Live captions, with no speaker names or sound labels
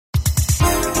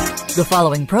The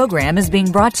following program is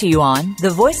being brought to you on the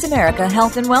Voice America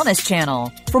Health and Wellness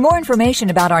channel. For more information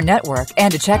about our network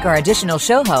and to check our additional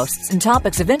show hosts and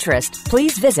topics of interest,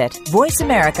 please visit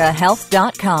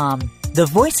voiceamericahealth.com. The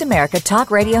Voice America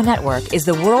Talk Radio Network is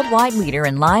the worldwide leader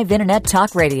in live Internet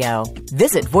talk radio.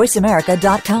 Visit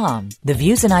voiceamerica.com. The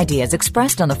views and ideas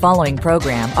expressed on the following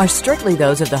program are strictly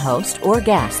those of the host or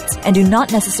guests and do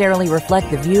not necessarily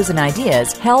reflect the views and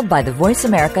ideas held by the Voice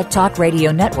America Talk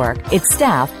Radio Network, its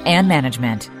staff, and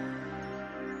management.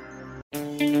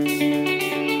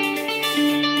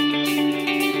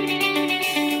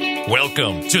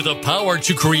 Welcome to The Power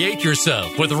to Create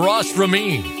Yourself with Ross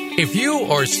Ramin. If you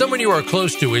or someone you are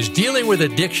close to is dealing with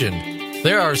addiction,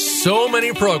 there are so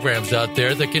many programs out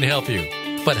there that can help you.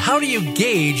 But how do you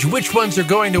gauge which ones are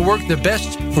going to work the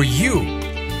best for you?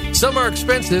 Some are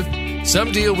expensive,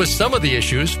 some deal with some of the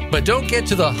issues, but don't get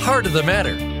to the heart of the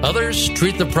matter. Others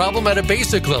treat the problem at a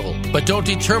basic level, but don't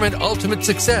determine ultimate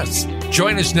success.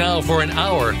 Join us now for an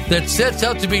hour that sets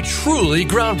out to be truly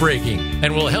groundbreaking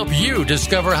and will help you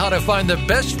discover how to find the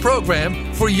best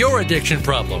program for your addiction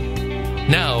problem.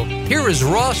 Now, here is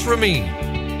Ross Ramin.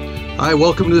 Hi,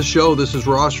 welcome to the show. This is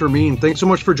Ross Ramin. Thanks so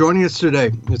much for joining us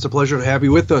today. It's a pleasure to have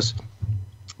you with us.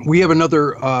 We have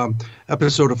another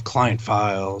episode of Client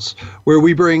Files where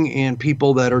we bring in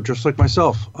people that are just like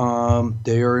myself.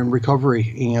 They are in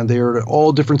recovery and they are at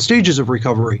all different stages of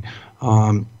recovery.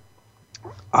 I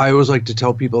always like to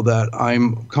tell people that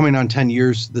I'm coming on 10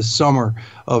 years this summer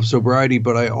of sobriety,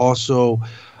 but I also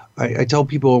I tell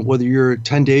people whether you're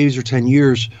 10 days or 10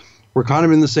 years, we're kind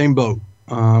of in the same boat.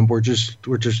 We're just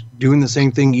doing the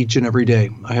same thing each and every day.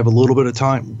 I have a little bit of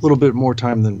time, a little bit more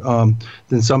time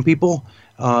than some people.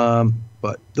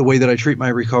 But the way that I treat my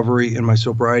recovery and my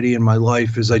sobriety and my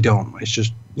life is I don't. It's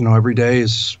just, every day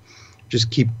is just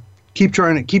keep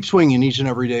trying to keep swinging each and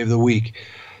every day of the week.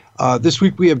 This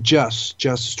week we have Jess.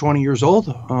 Jess is 20 years old.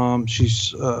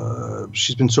 She's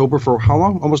been sober for how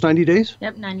long? Almost 90 days?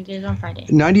 Yep, 90 days on Friday.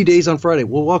 90 days on Friday.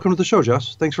 Well, welcome to the show,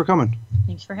 Jess. Thanks for coming.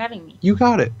 Thanks for having me. You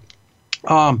got it.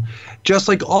 Just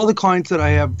like all the clients that I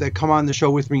have that come on the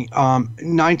show with me,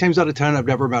 9 times out of 10, I've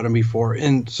never met them before,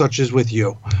 and such as with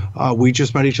you. We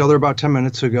just met each other about 10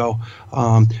 minutes ago.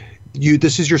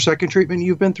 This is your second treatment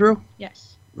you've been through?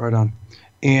 Yes. Right on.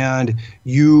 And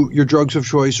your drugs of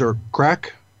choice are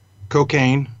crack,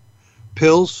 cocaine,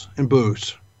 pills, and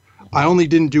booze. I only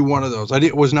didn't do one of those. I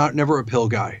was never a pill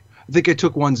guy. I think I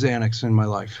took one Xanax in my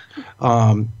life.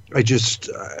 I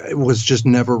was just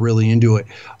never really into it.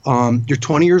 You're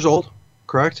 20 years old,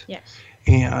 correct? Yes.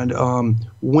 And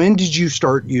when did you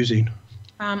start using?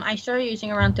 I started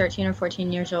using around 13 or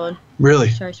 14 years old. Really?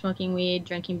 I started smoking weed,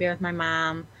 drinking beer with my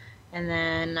mom, and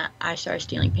then I started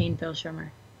stealing pain pills from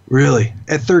her. Really?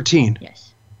 At 13?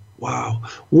 Yes. Wow.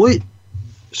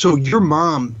 So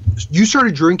you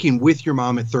started drinking with your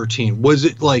mom at 13. Was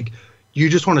it like you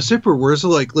just want to sip, or was it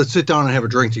like, let's sit down and have a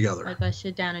drink together? Like, let's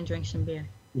sit down and drink some beer.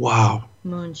 Wow.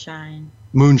 Moonshine.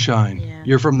 Yeah.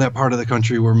 You're from that part of the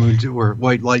country where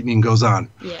white lightning goes on.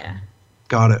 Yeah.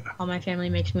 Got it. All my family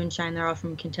makes moonshine. They're all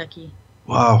from Kentucky.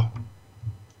 Wow.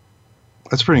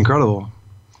 That's pretty incredible.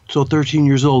 So 13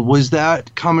 years old. Was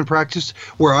that common practice?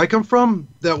 Where I come from,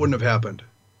 that wouldn't have happened.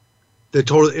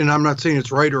 And I'm not saying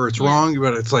it's right or it's wrong,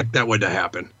 but it's like that wouldn't have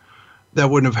happened. That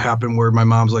wouldn't have happened where my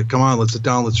mom's like, come on, let's sit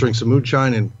down, let's drink some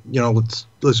moonshine, and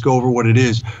let's go over what it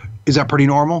is. Is that pretty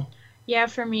normal? Yeah,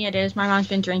 for me it is. My mom's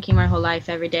been drinking my whole life,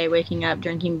 every day, waking up,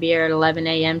 drinking beer at 11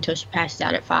 a.m. till she passes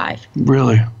out at 5.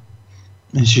 Really?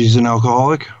 And she's an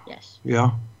alcoholic? Yes.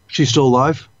 Yeah. She's still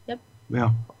alive? Yep.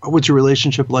 Yeah. What's your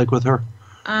relationship like with her?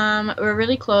 We're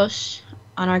really close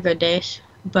on our good days,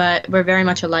 but we're very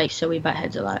much alike, so we butt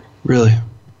heads a lot. Really?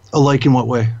 Alike in what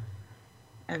way?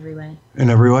 Every way. In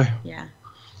every way? Yeah.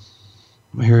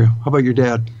 I hear you. How about your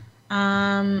dad?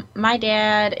 My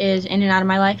dad is in and out of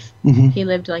my life. Mm-hmm. He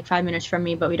lived like 5 minutes from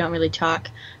me, but we don't really talk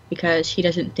because he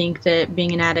doesn't think that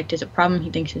being an addict is a problem. He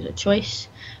thinks it's a choice,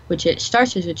 which it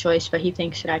starts as a choice, but he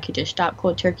thinks that I could just stop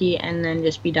cold turkey and then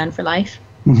just be done for life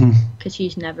because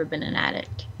he's never been an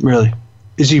addict. Really?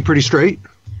 Is he pretty straight?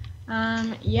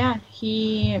 Yeah,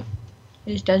 he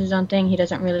just does his own thing. He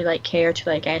doesn't really care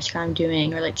to ask how I'm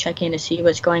doing or check in to see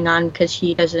what's going on because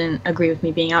he doesn't agree with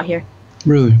me being out here.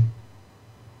 Really?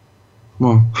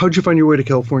 Well, how'd you find your way to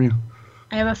California?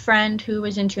 I have a friend who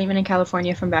was in treatment in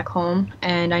California from back home,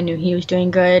 and I knew he was doing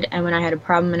good, and when I had a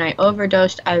problem and I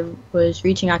overdosed, I was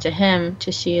reaching out to him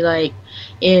to see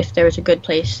if there was a good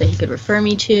place that he could refer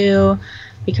me to,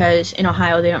 because in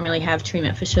Ohio they don't really have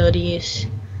treatment facilities.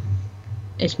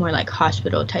 It's more like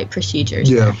hospital type procedures.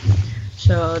 Yeah.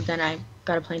 So then I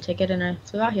got a plane ticket and I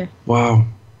flew out here. Wow.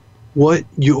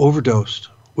 You overdosed.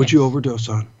 What'd you overdose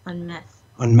on? On meth.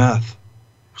 On meth.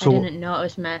 So, I didn't know it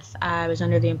was meth. I was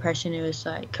under the impression it was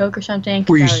like coke or something.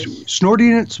 Were you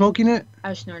snorting it, smoking it? I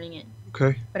was snorting it.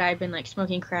 Okay. But I'd been like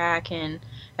smoking crack and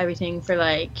everything for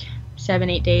like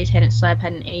 7-8 days. Hadn't slept,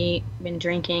 hadn't ate, been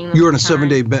drinking. You were on a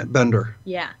 7-day bender.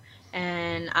 Yeah.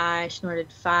 And I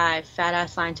snorted 5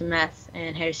 fat-ass lines of meth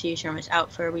and had a seizure and was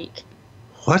out for a week.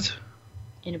 What?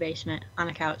 In a basement, on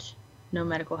a couch. No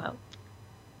medical help.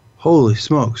 Holy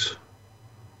smokes.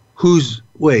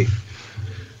 Wait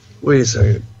a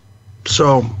second.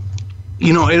 So,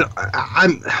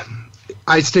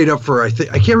 I stayed up for, I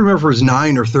can't remember if it was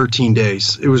 9 or 13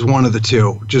 days. It was one of the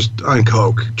two, just on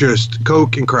coke. Just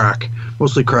coke and crack.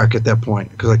 Mostly crack at that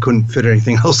point, because I couldn't fit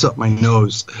anything else up my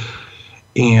nose.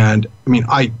 And,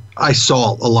 I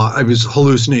saw a lot. I was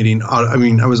hallucinating. I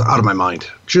was out of my mind.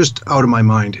 Just out of my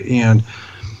mind. And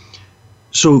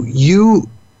so you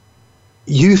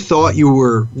thought you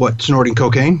were, snorting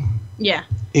cocaine? Yeah.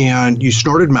 And you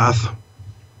snorted meth.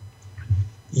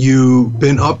 You've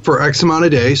been up for X amount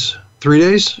of days. 3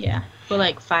 days? Yeah. For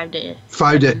like 5 days.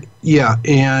 5 days. Yeah.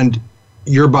 And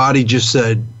your body just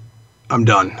said, I'm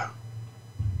done.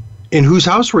 In whose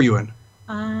house were you in?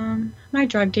 My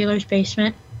drug dealer's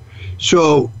basement.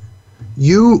 So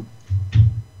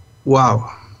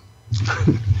wow.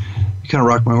 You kind of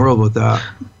rocked my world with that.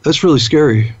 That's really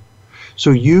scary.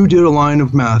 So you did a line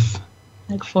of meth.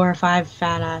 Like 4 or 5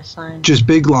 fat ass lines. Just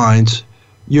big lines.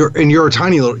 You're a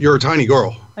tiny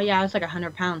girl. Oh yeah, I was like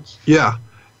 100 pounds. Yeah.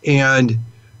 And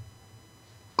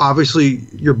obviously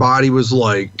your body was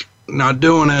like not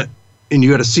doing it, and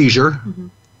you had a seizure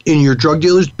in your drug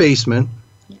dealer's basement.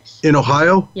 Yes. In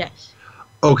Ohio? Yes.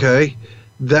 Okay.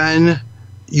 Then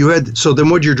then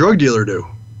what'd your drug dealer do?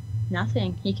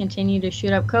 Nothing. He continued to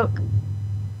shoot up coke.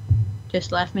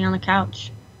 Just left me on the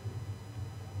couch.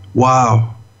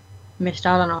 Wow. Missed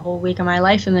out on a whole week of my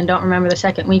life and then don't remember the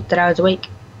second week that I was awake.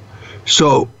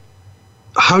 So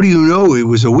how do you know it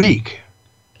was a week?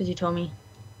 Because he told me.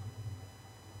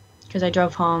 Because I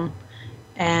drove home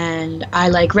and I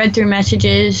read through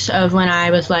messages of when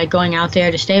I was going out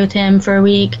there to stay with him for a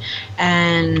week,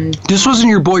 and this wasn't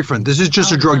your boyfriend. This is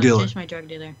just a drug dealer. Just my drug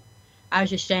dealer. I was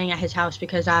just staying at his house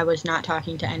because I was not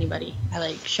talking to anybody.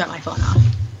 I shut my phone off.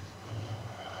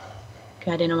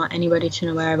 Because I didn't want anybody to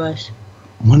know where I was.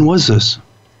 When was this?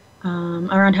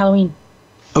 Around Halloween.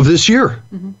 Of this year?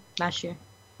 Last year.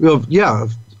 Well, yeah.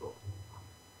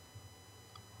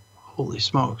 Holy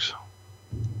smokes.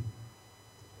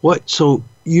 What? So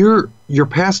you're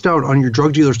passed out on your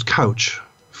drug dealer's couch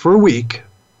for a week.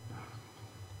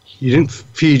 He didn't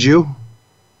feed you.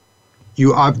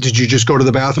 Did you just go to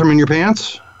the bathroom in your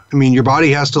pants? Your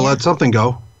body has to let something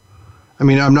go.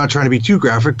 I'm not trying to be too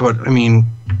graphic, but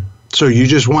so you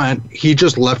just went. He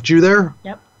just left you there?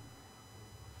 Yep.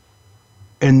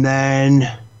 And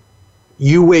then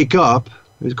you wake up,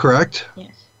 correct?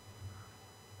 Yes.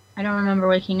 I don't remember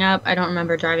waking up. I don't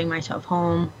remember driving myself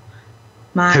home.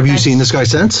 Have you seen this guy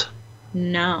since?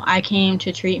 No. I came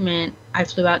to treatment. I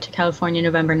flew out to California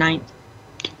November 9th.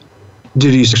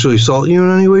 Did he sexually assault you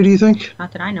in any way, do you think?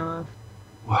 Not that I know of.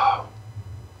 Wow.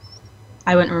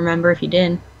 I wouldn't remember if he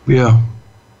did. Yeah.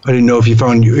 I didn't know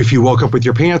if you woke up with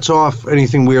your pants off,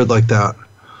 anything weird like that.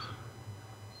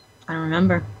 I don't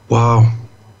remember. Wow.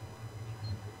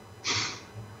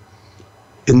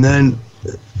 And then,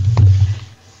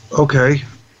 okay.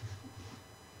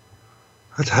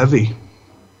 That's heavy.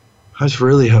 That's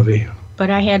really heavy. But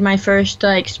I had my first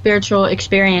spiritual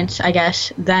experience, I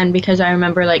guess, then, because I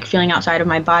remember feeling outside of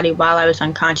my body while I was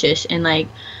unconscious, and I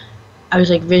was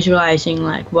visualizing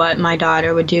what my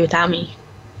daughter would do without me.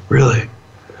 Really?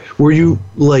 Were you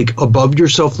above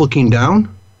yourself looking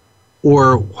down?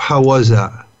 Or how was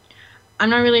that? I'm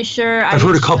not really sure. I've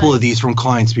heard a couple of these from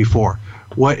clients before.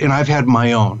 And I've had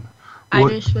my own. I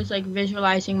just was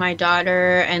visualizing my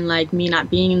daughter and me not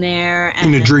being there.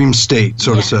 And in a dream state,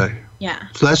 so to say. Yeah.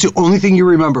 So that's the only thing you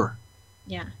remember?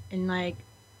 Yeah. And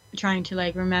trying to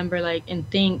remember and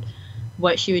think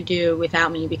what she would do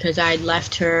without me, because I'd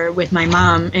left her with my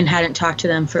mom and hadn't talked to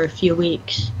them for a few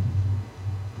weeks.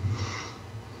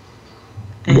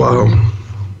 And wow.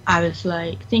 I was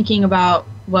thinking about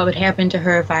what would happen to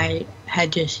her if I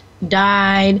had just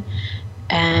died.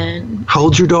 And how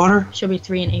old's your daughter? She'll be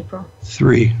 3 in April.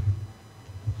 3.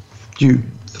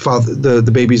 The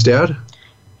baby's dad?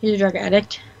 He's a drug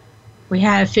addict. We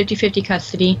have 50-50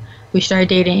 custody. We started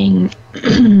dating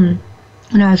when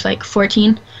I was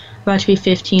 14, about to be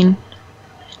 15.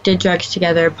 Did drugs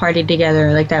together, partied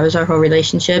together. That was our whole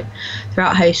relationship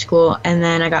throughout high school. And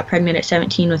then I got pregnant at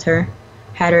 17 with her.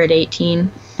 Had her at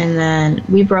 18. And then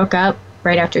we broke up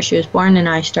right after she was born, and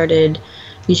I started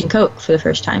using coke for the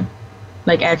first time.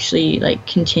 Like, actually, like,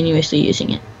 continuously using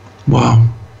it. Wow.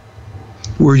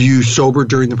 Were you sober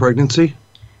during the pregnancy?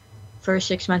 For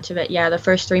 6 months of it, yeah. The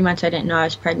first 3 months I didn't know I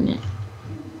was pregnant.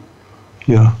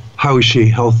 Yeah. How is she?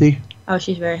 Healthy? Oh,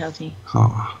 she's very healthy.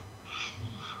 Oh.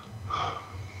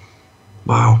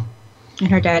 Wow. And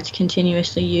her dad's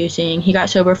continuously using. He got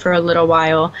sober for a little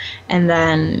while, and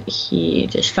then he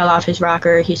just fell off his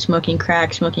rocker. He's smoking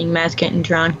crack, smoking meth, getting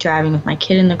drunk, driving with my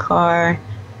kid in the car.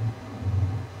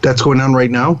 That's going on right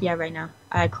now? Yeah, right now.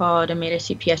 I called and made a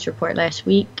CPS report last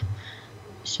week.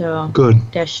 So good.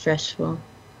 That's stressful.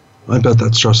 I bet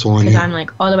that's stressful on you. Because I'm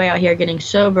like all the way out here getting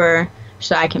sober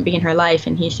so I can be in her life,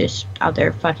 and he's just out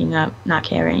there fucking up, not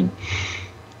caring.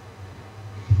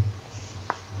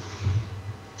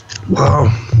 Wow.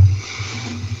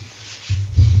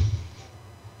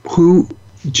 Who,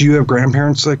 do you have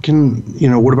grandparents that can,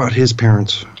 what about his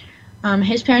parents?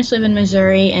 His parents live in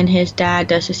Missouri, and his dad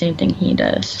does the same thing he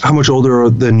does. How much older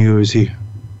than you is he?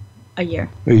 A year.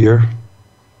 A year?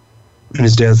 And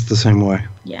his dad's the same way?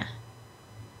 Yeah.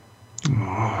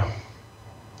 Oh.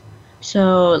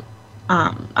 So,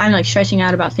 I'm like stressing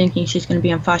out about thinking she's going to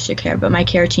be on foster care, but my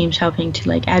care team's helping to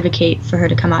like advocate for her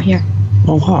to come out here.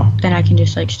 Oh, wow. Then I can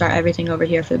just like start everything over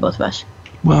here for the both of us.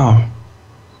 Wow.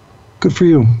 Good for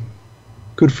you.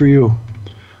 Good for you.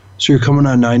 So you're coming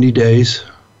on 90 days.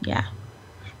 Yeah.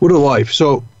 What a life.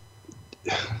 So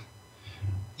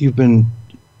you've been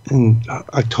in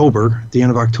October, the end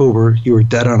of October, you were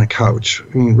dead on a couch.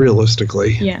 I mean,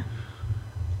 realistically. Yeah.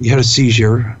 You had a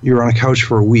seizure. You were on a couch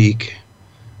for a week.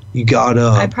 You got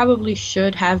up. I probably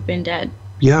should have been dead.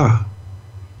 Yeah.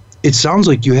 It sounds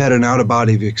like you had an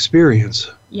out-of-body experience.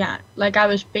 Yeah. Like I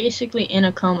was basically in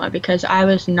a coma because I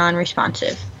was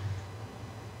non-responsive.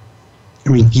 I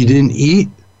mean, you didn't eat.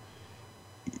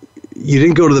 You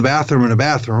didn't go to the bathroom in a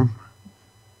bathroom.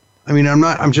 I mean,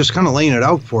 I'm just kind of laying it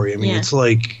out for you. I mean, It's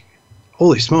like,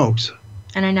 holy smokes.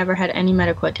 And I never had any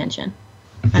medical attention.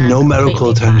 No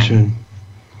medical attention. Fine.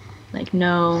 Like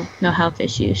no health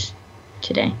issues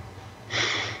today.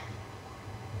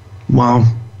 Wow.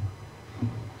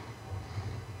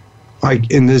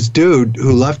 And this dude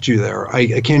who left you there,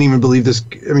 I can't even believe this.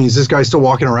 I mean, is this guy still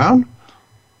walking around?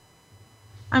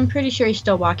 I'm pretty sure he's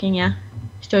still walking, yeah.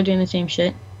 Still doing the same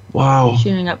shit. Wow.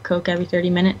 Shooting up coke every 30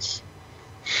 minutes.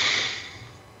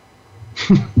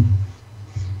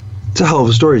 It's a hell of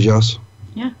a story, Jess.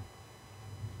 Yeah.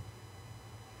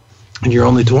 And you're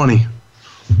only 20.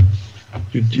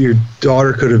 Your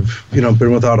daughter could have,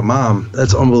 been without a mom.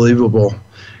 That's unbelievable.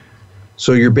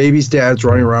 So your baby's dad's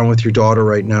running around with your daughter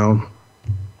right now.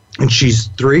 And she's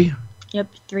 3? Yep,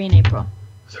 3 in April.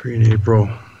 3 in April.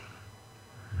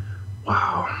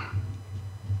 Wow.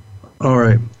 All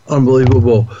right.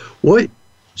 Unbelievable.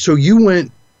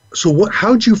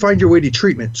 How'd you find your way to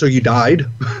treatment? So you died?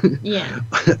 Yeah.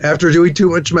 After doing too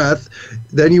much meth,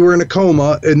 then you were in a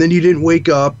coma, and then you didn't wake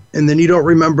up, and then you don't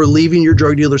remember leaving your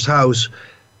drug dealer's house.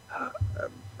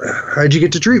 How'd you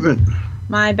get to treatment?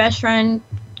 My best friend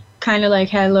kind of like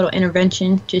had a little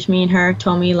intervention, just me and her,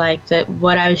 told me like that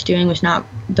what I was doing was not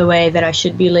the way that I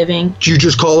should be living. Did you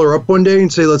just call her up one day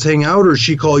and say, let's hang out, or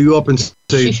she call you up and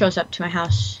say... She shows up to my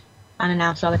house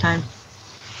unannounced all the time.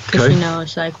 Because she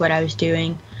knows like what I was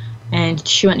doing. And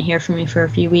she wouldn't hear from me for a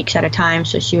few weeks at a time,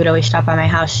 so she would always stop by my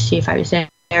house to see if I was there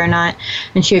or not.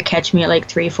 And she would catch me at like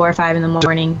 3, 4, 5 in the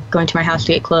morning going to my house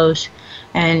to get clothes.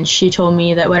 And she told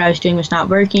me that what I was doing was not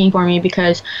working for me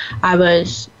because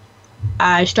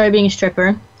I started being a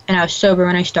stripper, and I was sober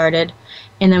when I started.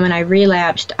 And then when I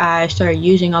relapsed, I started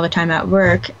using all the time at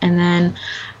work. And then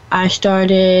I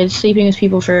started sleeping with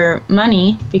people for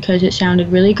money because it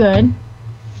sounded really good.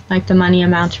 Like the money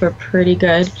amounts were pretty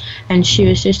good. And she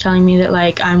was just telling me that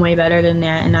like I'm way better than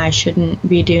that and I shouldn't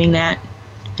be doing that.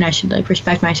 And I should like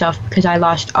respect myself because I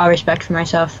lost all respect for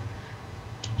myself.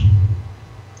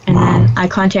 And then I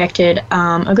contacted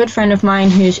a good friend of mine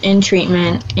who's in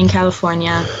treatment in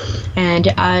California, and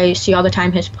I see all the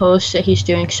time his posts that he's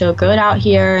doing so good out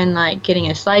here and like getting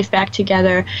his life back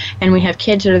together. And we have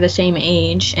kids that are the same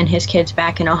age, and his kid's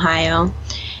back in Ohio.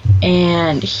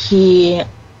 And he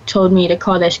told me to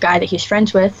call this guy that he's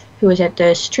friends with who was at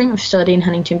this treatment facility in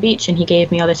Huntington Beach, and he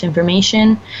gave me all this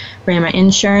information, ran my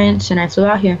insurance, and I flew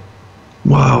out here.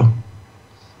 Wow.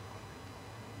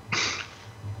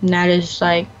 And that is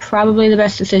like probably the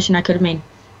best decision I could have made.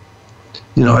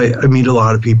 I meet a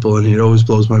lot of people, and it always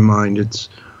blows my mind. It's,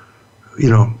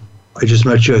 I just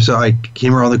met you. I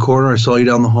came around the corner. I saw you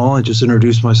down the hall. I just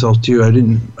introduced myself to you.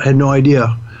 I had no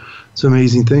idea. It's an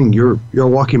amazing thing. You're a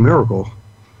walking miracle.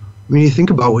 I mean, you think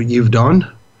about what you've done.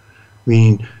 I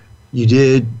mean, you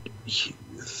did,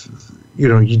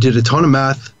 you did a ton of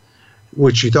meth,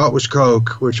 which you thought was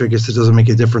coke, which I guess it doesn't make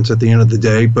a difference at the end of the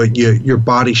day, but your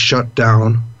body shut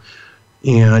down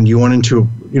and you went into,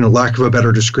 lack of a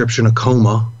better description, a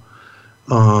coma.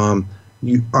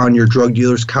 You on your drug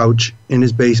dealer's couch in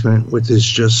his basement, which is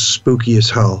just spooky as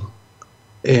hell.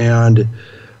 And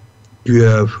you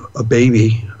have a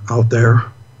baby out there,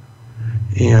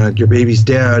 and your baby's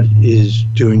dad is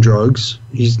doing drugs.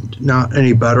 He's not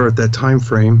any better at that time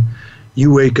frame.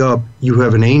 You wake up, you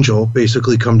have an angel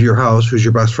basically come to your house, who's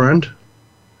your best friend.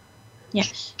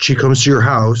 Yes. She comes to your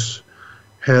house,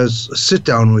 has a sit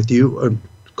down with you,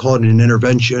 call it an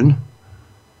intervention,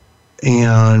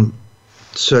 and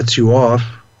sets you off.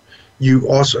 You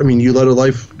also, you led a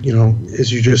life,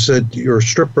 as you just said, you're a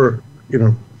stripper,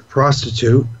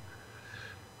 prostitute.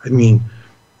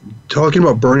 Talking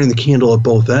about burning the candle at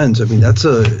both ends, that's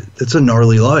a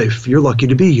gnarly life. You're lucky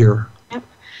to be here. Yep.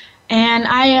 And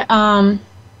I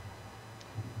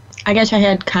guess I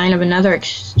had kind of another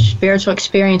spiritual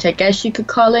experience, I guess you could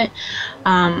call it.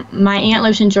 My aunt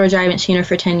lives in Georgia. I haven't seen her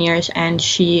for 10 years, and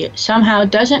she somehow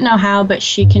doesn't know how, but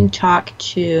she can talk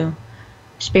to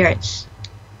spirits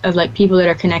of people that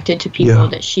are connected to people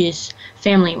that she's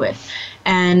family with.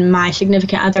 And my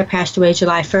significant other passed away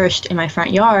July 1st in my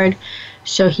front yard,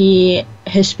 so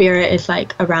his spirit is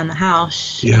around the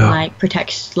house and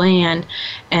protects land.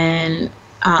 And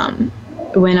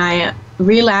when I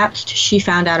relapsed, she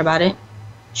found out about it.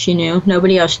 She knew.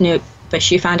 Nobody else knew, but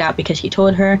she found out because he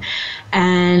told her.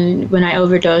 And when I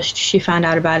overdosed, she found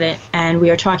out about it. And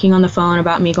we were talking on the phone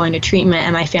about me going to treatment,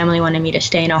 and my family wanted me to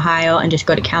stay in Ohio and just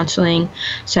go to counseling,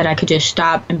 said I could just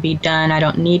stop and be done. I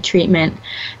don't need treatment.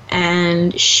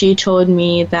 And she told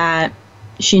me that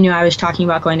she knew I was talking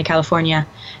about going to California,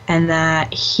 and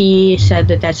that he said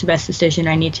that that's the best decision.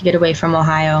 I need to get away from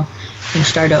Ohio and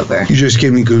start over. You just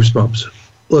gave me goosebumps.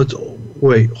 Let's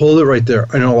wait, hold it right there.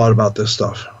 I know a lot about this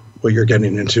stuff, what you're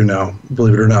getting into now,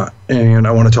 believe it or not. And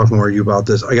I want to talk more to you about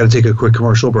this. I got to take a quick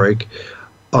commercial break.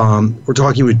 We're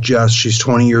talking with Jess. She's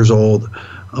 20 years old.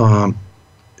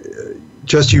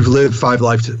 Jess, you've lived 5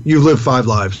 lives,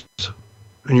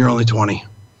 and you're only 20.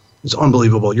 It's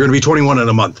unbelievable. You're going to be 21 in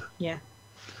a month. Yeah.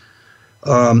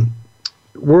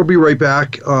 We'll be right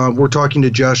back. We're talking to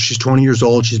Jess. She's 20 years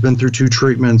old. She's been through 2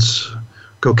 treatments,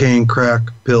 cocaine, crack,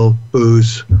 pill,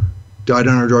 booze, died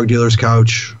on her drug dealer's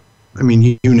couch.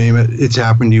 You name it. It's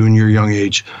happened to you in your young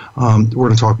age. We're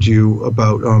going to talk to you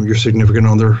about your significant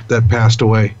other that passed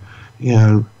away.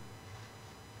 And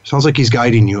sounds like he's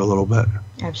guiding you a little bit.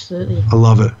 Absolutely. I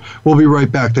love it. We'll be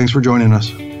right back. Thanks for joining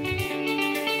us.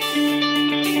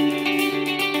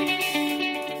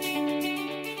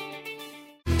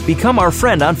 Become our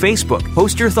friend on Facebook.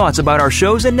 Post your thoughts about our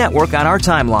shows and network on our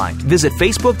timeline. Visit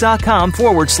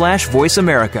Facebook.com/Voice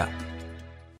America.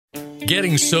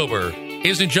 Getting sober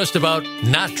isn't just about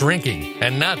not drinking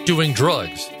and not doing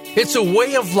drugs. It's a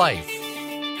way of life.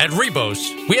 At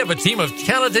Rebos, we have a team of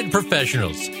talented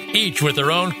professionals, each with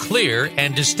their own clear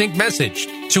and distinct message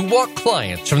to walk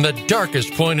clients from the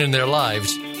darkest point in their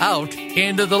lives out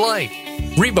into the light.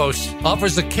 Rebos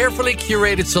offers a carefully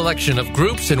curated selection of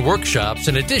groups and workshops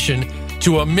in addition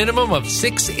to a minimum of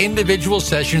 6 individual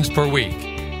sessions per week.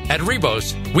 At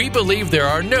Rebos, we believe there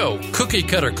are no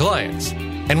cookie-cutter clients,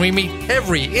 and we meet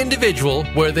every individual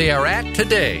where they are at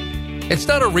today. It's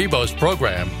not a Rebos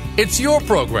program, it's your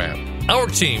program. Our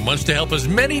team wants to help as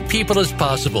many people as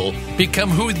possible become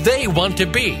who they want to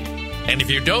be. And if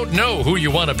you don't know who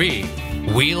you want to be,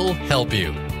 we'll help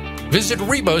you. Visit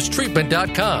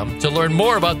RebosTreatment.com to learn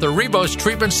more about the Rebos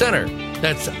Treatment Center.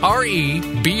 That's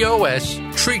REBOS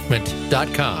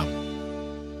Treatment.com.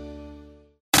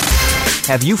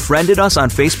 Have you friended us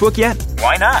on Facebook yet?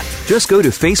 Why not? Just go to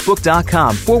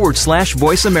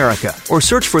Facebook.com/Voice America or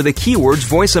search for the keywords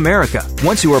Voice America.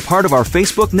 Once you are part of our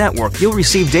Facebook network, you'll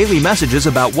receive daily messages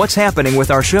about what's happening with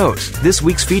our shows, this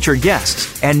week's featured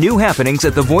guests, and new happenings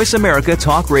at the Voice America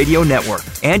Talk Radio Network.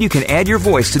 And you can add your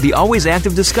voice to the always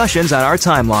active discussions on our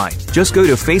timeline. Just go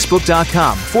to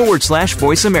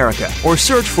Facebook.com/Voice America or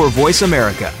search for Voice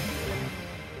America.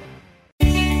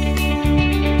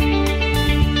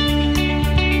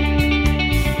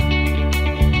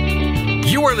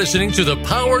 You are listening to The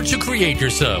Power to Create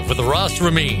Yourself with Ross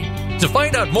Ramin. To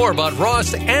find out more about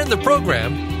Ross and the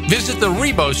program, visit the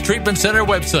Rebos Treatment Center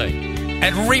website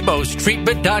at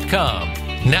RebosTreatment.com.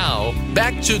 Now,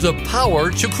 back to The Power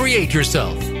to Create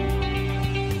Yourself.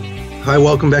 Hi,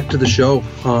 welcome back to the show.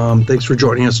 Thanks for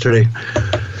joining us today.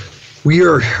 We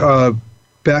are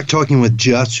back talking with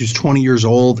Jess, who's 20 years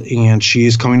old, and she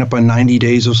is coming up on 90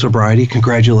 days of sobriety.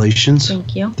 Congratulations.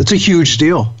 Thank you. That's a huge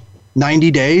deal. 90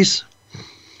 days.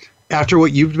 After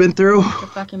what you've been through? It's a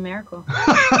fucking miracle.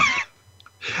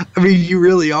 I mean, you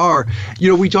really are.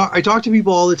 You know, I talk to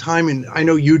people all the time, and I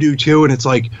know you do too, and it's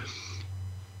like,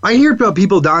 I hear about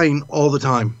people dying all the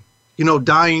time. You know,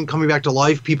 dying, coming back to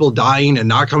life, people dying and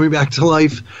not coming back to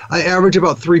life. I average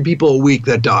about 3 people a week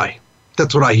that die.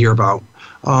 That's what I hear about.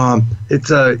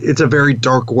 It's a very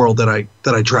dark world that I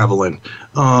travel in.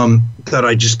 That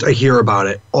I hear about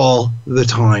it all the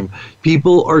time.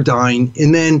 People are dying,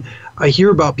 and then I hear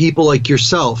about people like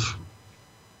yourself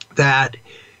that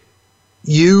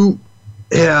you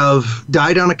have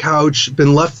died on a couch,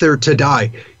 been left there to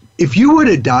die. If you would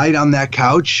have died on that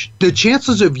couch, the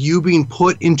chances of you being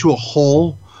put into a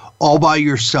hole all by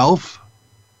yourself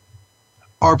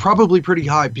are probably pretty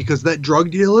high, because that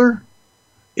drug dealer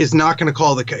is not going to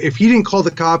call if he didn't call the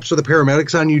cops or the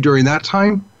paramedics on you during that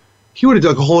time, he would have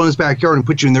dug a hole in his backyard and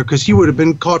put you in there, because he would have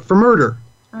been caught for murder.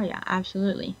 Oh yeah,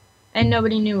 absolutely. And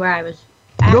nobody knew where I was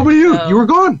at. Nobody knew. You were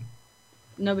gone.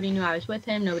 Nobody knew I was with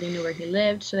him. Nobody knew where he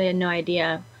lived, so they had no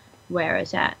idea where I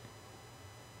was at.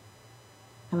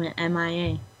 I went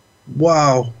MIA.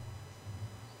 Wow.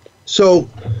 So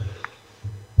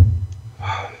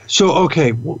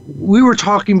okay, we were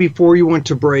talking before you went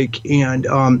to break, and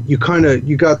you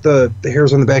got the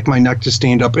hairs on the back of my neck to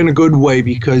stand up in a good way,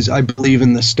 because I believe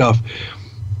in this stuff.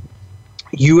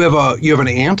 You have an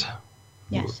aunt?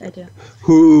 Yes, I do.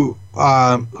 Who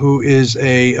is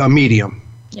a medium?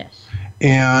 Yes.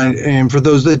 And for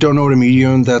those that don't know what a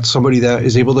medium, that's somebody that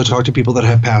is able to talk to people that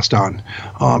have passed on.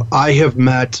 I have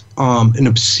met an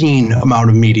obscene amount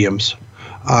of mediums.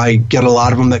 I get a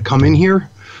lot of them that come in here.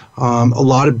 A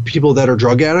lot of people that are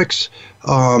drug addicts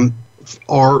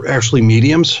are actually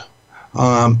mediums.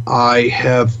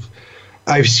 I've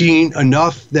seen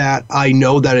enough that I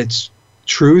know that it's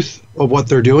truth of what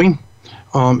they're doing,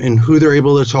 and who they're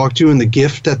able to talk to, and the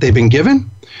gift that they've been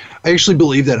given. I actually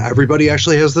believe that everybody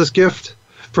actually has this gift.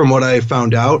 From what I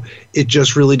found out, it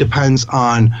just really depends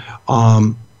on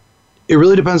how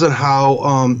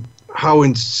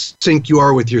in sync you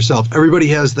are with yourself. Everybody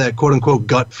has that quote unquote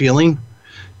gut feeling.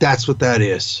 That's what that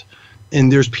is.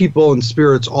 And there's people and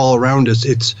spirits all around us.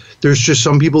 There's just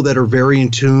some people that are very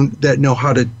in tune, that know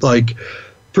how to, like,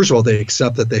 first of all, they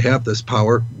accept that they have this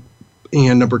power,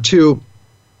 and number two,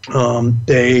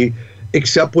 they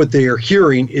accept what they are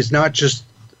hearing is not just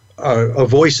a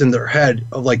voice in their head,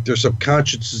 of like their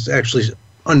subconscious is actually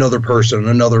another person,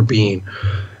 another being.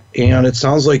 And it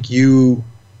sounds like your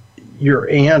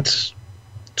aunt,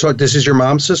 so this is your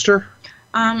mom's sister?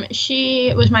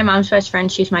 She was my mom's best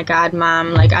friend. She's my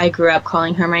godmom. Like, I grew up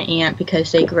calling her my aunt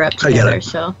because they grew up together. I get it.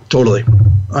 So totally.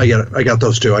 I get it. I got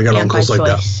those too. I got uncles like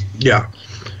that. Yeah.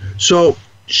 So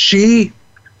she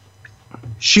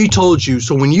told you,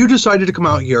 so when you decided to come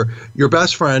out here, your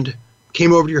best friend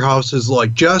came over to your house, is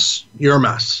like, Jess, you're a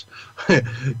mess.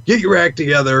 Get your act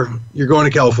together. You're going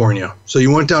to California. So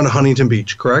you went down to Huntington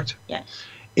Beach, correct? Yes.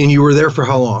 And you were there for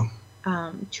how long?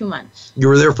 2 months. You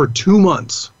were there for 2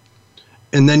 months.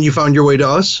 And then you found your way to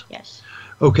us? Yes.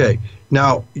 Okay.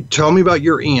 Now, tell me about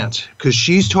your aunt, because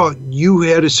she's taught you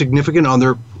had a significant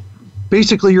other,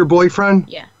 basically your boyfriend?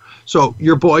 Yeah. So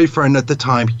your boyfriend at the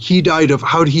time, he died of,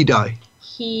 how did he die?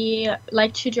 He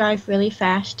liked to drive really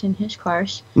fast in his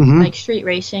cars, Mm-hmm. like street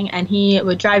racing, and he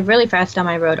would drive really fast on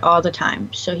my road all the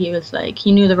time. So he was like,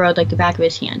 he knew the road like the back of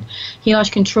his hand. He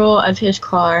lost control of his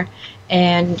car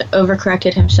and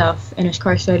overcorrected himself, and his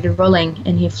car started rolling,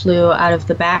 and he flew out of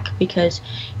the back because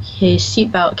his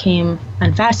seatbelt came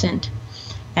unfastened,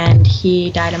 and he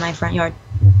died in my front yard.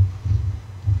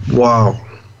 Wow.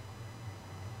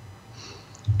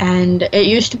 And it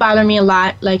used to bother me a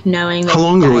lot, like knowing that. How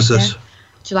long ago was this?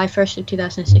 July 1st of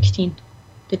 2016,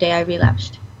 the day I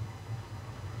relapsed.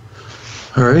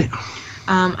 All right.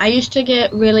 I used to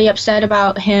get really upset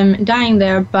about him dying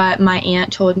there, but my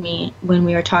aunt told me when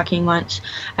we were talking once,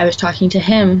 I was talking to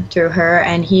him through her,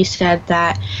 and he said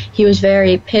that he was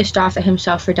very pissed off at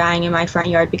himself for dying in my front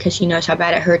yard because he knows how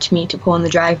bad it hurts me to pull in the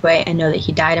driveway and know that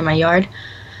he died in my yard.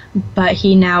 But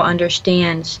he now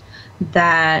understands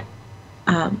that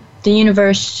the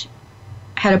universe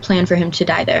had a plan for him to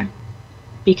die there,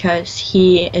 because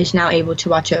he is now able to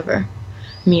watch over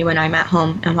me when I'm at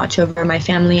home, and watch over my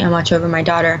family, and watch over my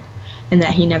daughter, and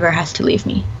that he never has to leave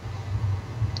me.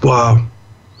 Wow.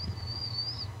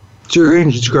 It's your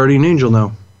angel. It's your guardian angel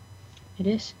now. It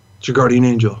is. It's your guardian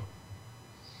angel.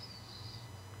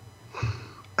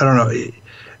 I don't know.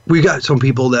 We got some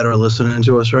people that are listening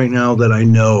to us right now that I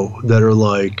know that are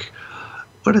like,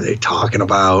 what are they talking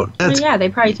about? Well, yeah, they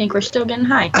probably think we're still getting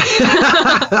high.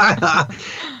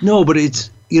 No, but it's,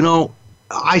 you know,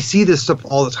 I see this stuff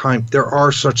all the time. There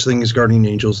are such things as guardian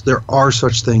angels. There are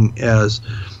such thing as,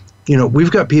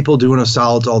 we've got people doing us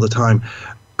solids all the time.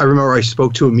 I remember I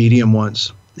spoke to a medium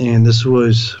once, and this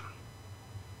was,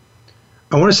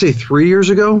 I want to say 3 years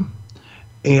ago,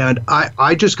 and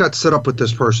I just got set up with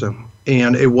this person,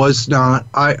 and it was not,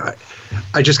 I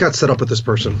just got set up with this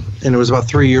person, and it was about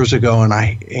 3 years ago, and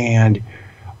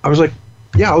I was like,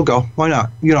 yeah, I'll go. Why not?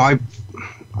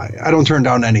 I don't turn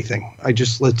down anything.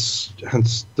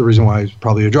 Hence the reason why I was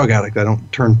probably a drug addict. I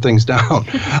don't turn things down.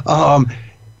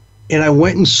 And I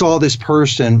went and saw this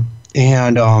person,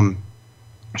 and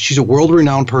she's a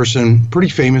world-renowned person, pretty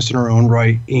famous in her own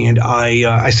right. And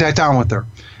I sat down with her.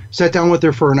 Sat down with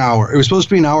her for an hour. It was supposed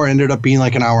to be an hour. It ended up being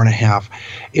like an hour and a half.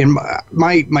 And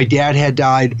my dad had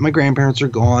died. My grandparents are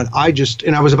gone.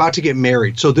 And I was about to get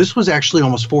married. So this was actually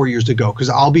almost 4 years ago, because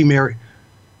I'll be married.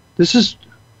 This is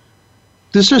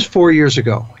 4 years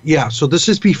ago. Yeah, so this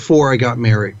is before I got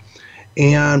married.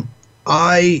 And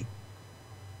I'll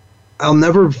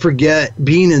never forget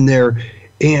being in there.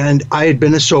 And I had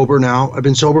been sober now. I've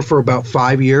been sober for about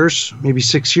 5 years, maybe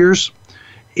 6 years.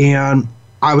 And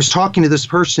I was talking to this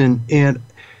person, and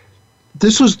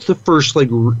this was the first, like,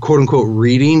 quote unquote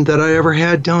reading that I ever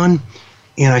had done.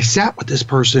 And I sat with this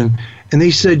person, and they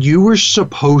said, you were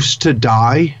supposed to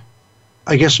die,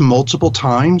 I guess, multiple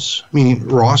times. I mean,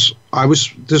 Ross,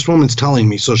 this woman's telling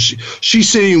me, so she's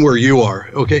saying where you are.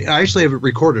 Okay. I actually have it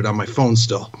recorded on my phone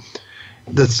still.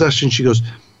 The session, she goes,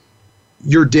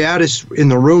 your dad is in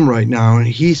the room right now, and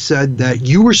he said that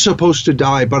you were supposed to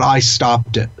die, but I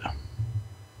stopped it.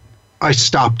 I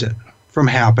stopped it from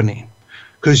happening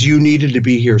because you needed to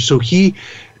be here. So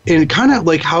and kind of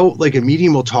like how like a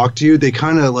medium will talk to you, they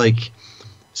kind of like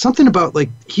something about like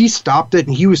he stopped it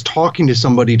and he was talking to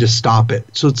somebody to stop it.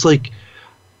 So it's like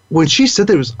when she said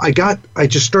that, I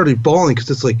just started bawling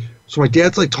because it's like, so my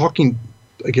dad's like talking,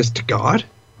 I guess, to God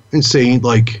and saying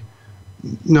like,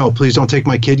 no, please don't take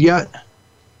my kid yet.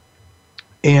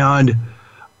 And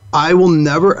I will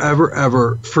never, ever,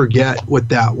 ever forget what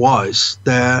that was.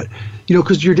 That,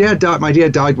 because my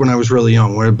dad died when I was really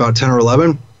young, when I was about 10 or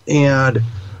 11. And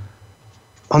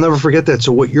I'll never forget that.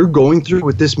 So what you're going through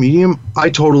with this medium, I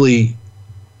 100%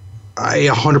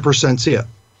 see it.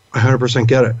 I 100%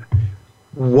 get it.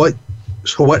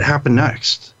 So what happened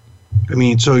next? I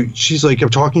mean, so she's like, I'm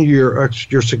talking to your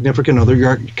significant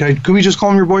other. Can we just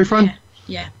call him your boyfriend?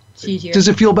 Yeah, it's easier. Does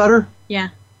it feel better? Yeah.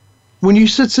 When you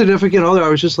said significant other, I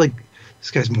was just like,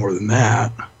 this guy's more than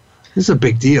that. This is a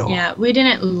big deal. Yeah, we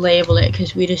didn't label it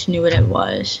because we just knew what it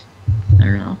was. I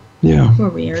don't know. Yeah. We're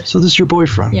weird. So this is your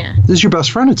boyfriend. Yeah. This is your best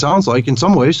friend, it sounds like, in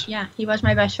some ways. Yeah, he was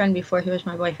my best friend before he was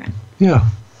my boyfriend. Yeah.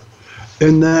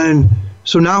 And then,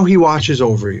 so now he watches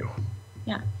over you.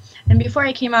 Yeah. And before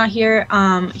I came out here,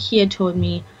 he had told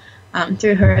me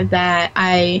through her that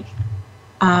I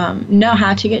know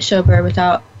how to get sober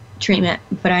without treatment,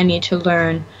 but I need to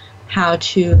learn how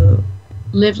to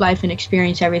live life and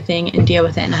experience everything and deal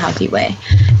with it in a healthy way.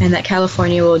 And that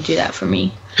California will do that for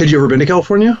me. Had you ever been to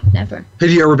California? Never. Had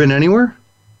you ever been anywhere?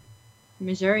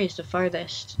 Missouri is the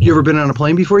farthest. You ever been on a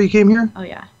plane before you came here? Oh,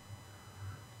 yeah.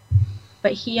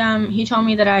 But he told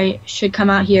me that I should come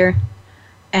out here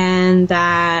and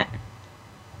that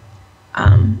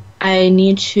I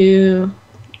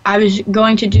was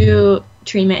going to do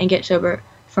treatment and get sober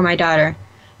for my daughter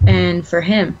and for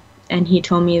him. And he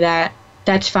told me that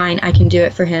that's fine. I can do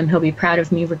it for him. He'll be proud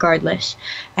of me regardless.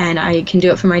 And I can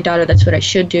do it for my daughter. That's what I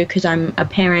should do because I'm a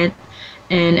parent,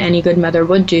 and any good mother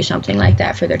would do something like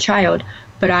that for their child.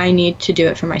 But I need to do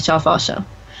it for myself also.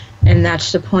 And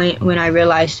that's the point when I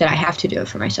realized that I have to do it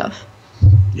for myself.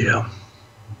 Yeah.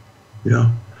 Yeah.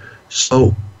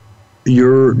 So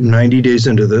you're 90 days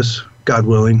into this, God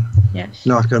willing. Yes.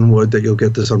 Knock on wood that you'll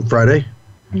get this on Friday.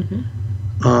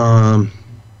 Mm-hmm.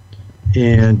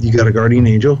 And you got a guardian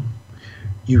angel.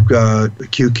 You've got a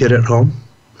cute kid at home.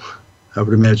 I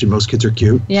would imagine most kids are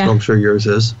cute. Yeah. So I'm sure yours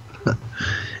is.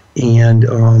 And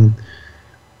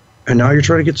now you're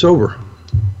trying to get sober.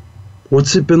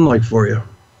 What's it been like for you?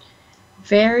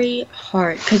 Very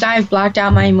hard because I've blocked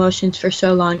out my emotions for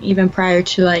so long, even prior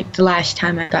to like the last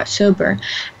time I got sober.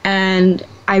 And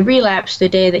I relapsed the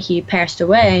day that he passed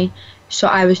away, so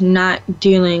I was not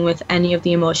dealing with any of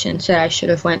the emotions that I should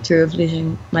have went through of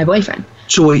losing my boyfriend.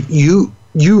 So wait, you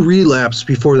relapsed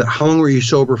before that. How long were you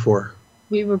sober for?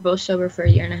 We were both sober for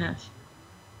 1.5 years.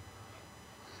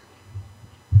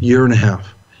 Year and a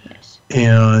half. Yes.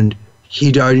 And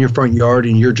he died in your front yard,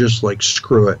 and you're just like,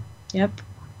 screw it. Yep.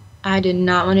 I did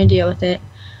not want to deal with it.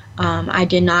 I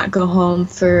did not go home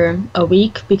for a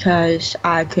week because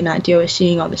I could not deal with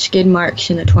seeing all the skid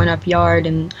marks in the torn up yard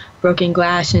and broken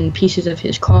glass and pieces of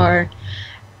his car.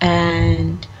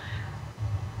 And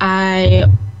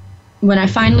when I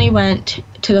finally went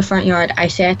to the front yard. I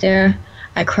sat there.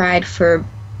 I cried for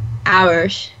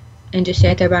hours and just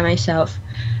sat there by myself.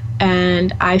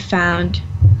 And I found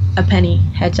a penny,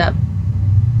 heads up,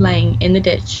 laying in the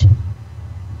ditch.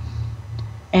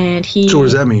 And So what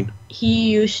does that mean?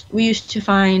 We used to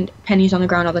find pennies on the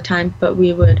ground all the time, but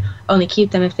we would only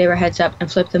keep them if they were heads up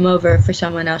and flip them over for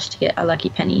someone else to get a lucky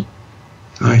penny.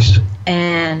 Nice.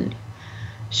 And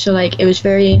so, like, it was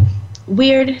very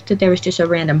weird that there was just a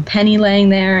random penny laying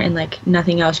there and, like,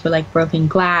 nothing else but, like, broken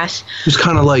glass. It was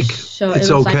kind of like, so it's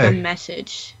it was okay. like a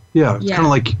message. Yeah, it's kind of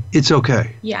like, it's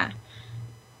okay. Yeah.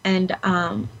 And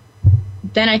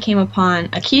then I came upon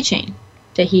a keychain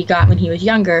that he got when he was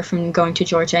younger from going to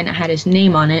Georgia, and it had his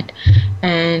name on it.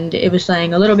 And it was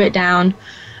laying a little bit down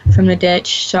from the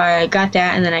ditch, so I got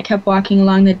that, and then I kept walking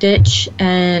along the ditch,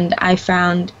 and I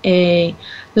found a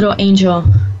little angel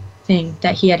thing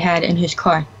that he had in his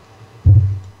car.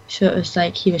 So it was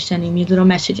like he was sending me little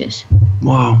messages.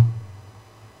 Wow.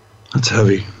 That's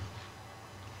heavy.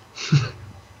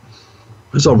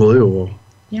 That's unbelievable.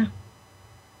 Yeah.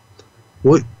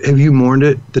 What, have you mourned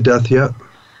the death yet?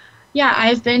 Yeah,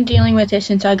 I've been dealing with it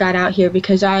since I got out here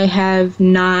because I have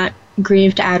not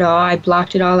grieved at all. I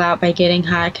blocked it all out by getting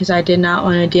high because I did not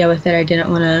want to deal with it. I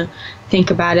didn't want to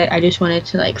think about it. I just wanted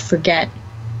to, like, forget.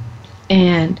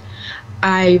 And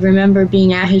I remember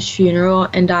being at his funeral,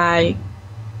 and I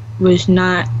was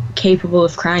not capable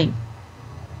of crying.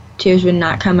 Tears would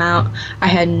not come out. I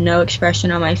had no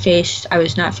expression on my face. I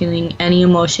was not feeling any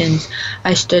emotions.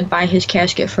 I stood by his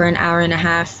casket for an hour and a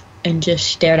half and just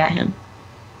stared at him.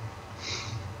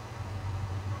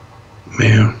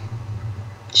 Man.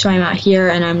 So I'm out here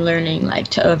and I'm learning, like,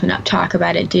 to open up, talk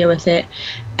about it, deal with it.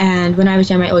 And when I was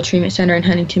at my old treatment center in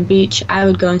Huntington Beach, I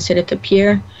would go and sit at the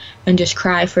pier and just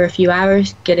cry for a few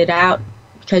hours, get it out,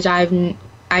 because I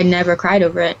never cried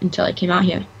over it until I came out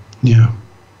here. Yeah.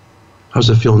 How's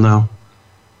it feel now?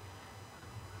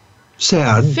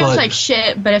 Sad, It feels like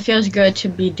shit, but it feels good to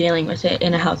be dealing with it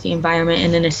in a healthy environment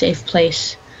and in a safe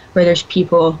place where there's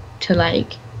people to,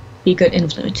 like, be good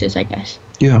influences, I guess.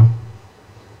 Yeah.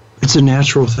 It's a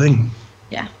natural thing.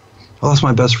 Yeah. I lost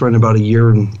my best friend about a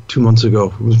year and 2 months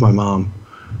ago. It was my mom.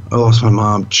 I lost my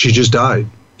mom. She just died.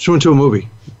 She went to a movie.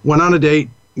 Went on a date,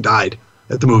 died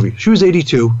at the movie. She was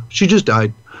 82. She just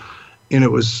died. And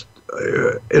it was,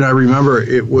 and I remember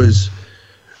it was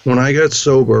when I got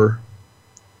sober,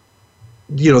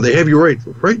 you know, they have you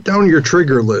write down your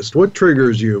trigger list. What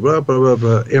triggers you? Blah, blah, blah,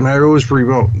 blah. And I always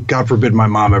remote, God forbid my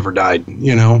mom ever died,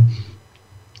 you know?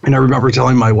 And I remember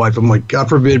telling my wife, I'm like, God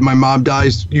forbid my mom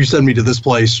dies, you send me to this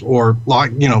place or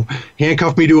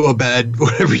handcuff me to a bed,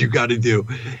 whatever you got to do.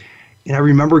 And I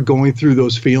remember going through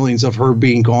those feelings of her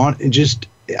being gone and just,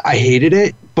 I hated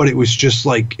it, but it was just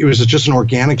like, it was just an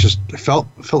organic, it felt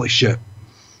like shit.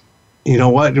 You know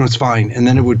what? It was fine. And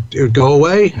then it would go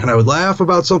away and I would laugh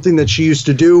about something that she used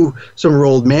to do, some of her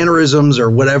old mannerisms or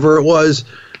whatever it was.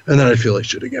 And then I'd feel like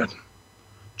shit again.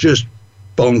 Just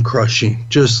bone crushing.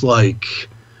 Just like,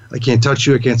 I can't touch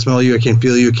you, I can't smell you, I can't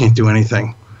feel you, I can't do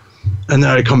anything. And then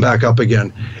I'd come back up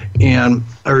again. And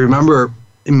I remember,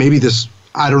 and maybe this,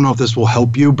 I don't know if this will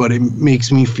help you, but it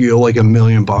makes me feel like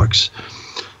 $1,000,000.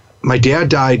 My dad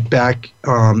died back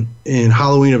in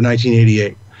Halloween of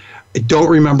 1988. I don't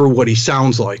remember what he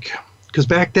sounds like because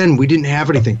back then we didn't have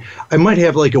anything. I might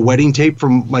have like a wedding tape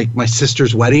from like my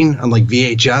sister's wedding on like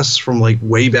VHS from like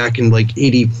way back in like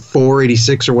 84,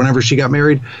 86 or whenever she got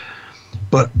married.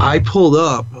 But I pulled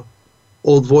up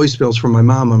old voicemails from my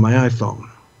mom on my iPhone.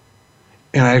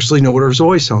 And I actually know what her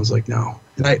voice sounds like now.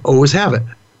 And I always have it.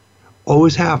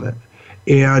 Always have it.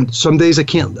 And some days I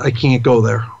can't go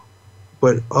there.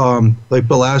 But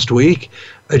but last week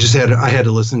I had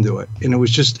to listen to it. And it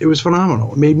was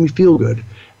phenomenal. It made me feel good.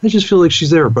 I just feel like she's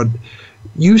there. But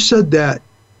you said that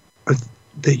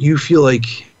you feel like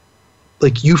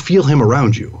you feel him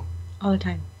around you. All the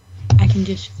time. I can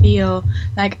just feel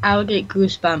like I'll get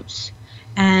goosebumps,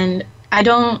 and I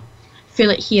don't feel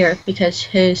it here because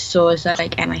his soul is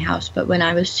like at my house, but when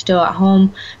I was still at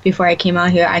home before I came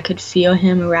out here, I could feel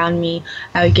him around me.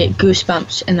 I would get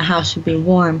goosebumps and the house would be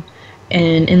warm,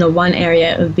 and in the one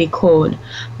area it would be cold.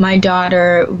 My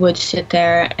daughter would sit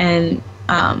there and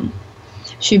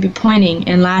she'd be pointing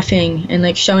and laughing and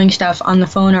like showing stuff on the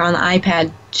phone or on the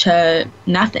iPad to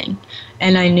nothing.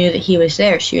 And I knew that he was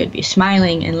there. She would be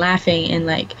smiling and laughing and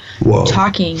like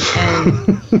talking.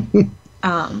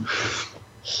 And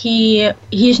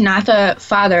he's not the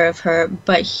father of her,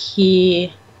 but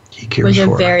he was a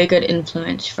very good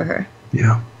influence for her.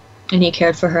 Yeah. And he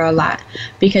cared for her a lot.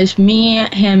 Because me,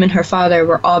 him, and her father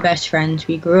were all best friends.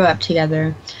 We grew up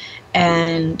together.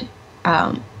 And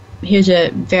he was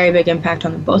a very big impact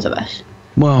on the both of us.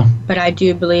 Wow. But I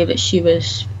do believe that she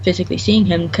was physically seeing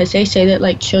him, because they say that,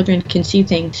 like, children can see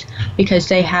things because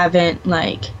they haven't,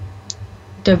 like,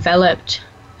 developed,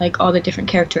 like, all the different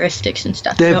characteristics and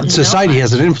stuff. Society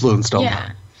hasn't influenced them.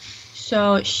 Yeah.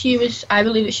 So I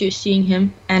believe that she was seeing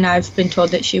him, and I've been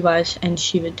told that she was, and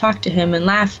she would talk to him and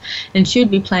laugh, and she would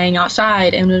be playing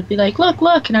outside and would be like,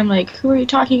 look, and I'm like, who are you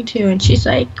talking to? And she's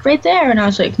like, right there, and I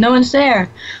was like, no one's there,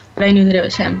 but I knew that it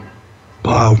was him.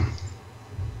 Wow.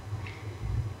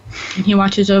 And he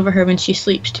watches over her when she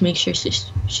sleeps to make sure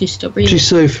she's still breathing. She's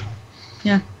safe.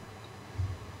 Yeah.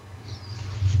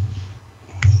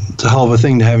 It's a hell of a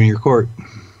thing to have in your court.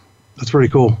 That's pretty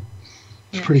cool.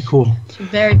 It's pretty cool. It's a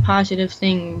very positive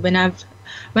thing.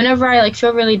 Whenever I, like,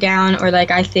 feel really down, or, like,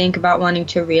 I think about wanting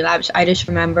to relapse, I just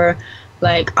remember,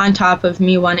 like, on top of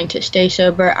me wanting to stay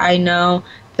sober, I know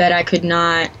that I could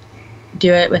not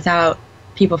do it without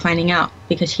people finding out,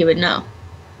 because he would know.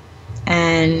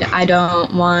 And I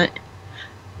don't want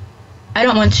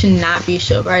to not be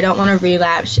sober. I don't want to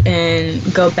relapse and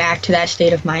go back to that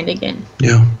state of mind again.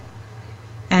 Yeah.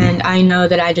 And I know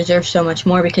that I deserve so much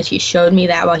more, because he showed me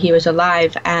that while he was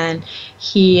alive. And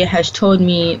he has told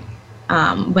me,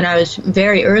 when I was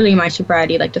very early in my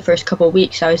sobriety, like the first couple of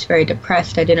weeks, I was very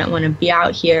depressed. I didn't want to be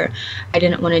out here. I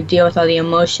didn't want to deal with all the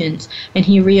emotions. And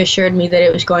he reassured me that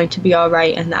it was going to be all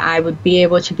right, and that I would be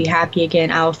able to be happy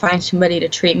again. I will find somebody to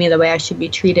treat me the way I should be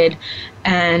treated.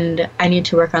 And I need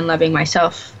to work on loving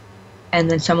myself.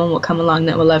 And then someone will come along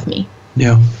that will love me.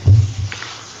 Yeah.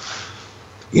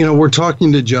 You know, we're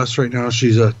talking to Jess right now.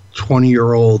 She's a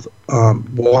 20-year-old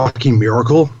walking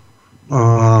miracle.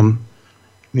 I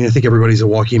mean, I think everybody's a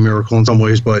walking miracle in some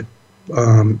ways, but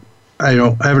I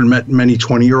haven't met many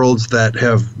 20-year-olds that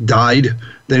have died,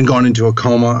 then gone into a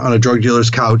coma on a drug dealer's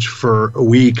couch for a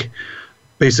week,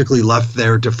 basically left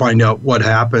there to find out what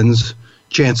happens.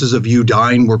 Chances of you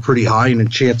dying were pretty high, and the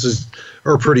chances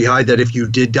are pretty high that if you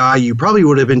did die, you probably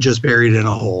would have been just buried in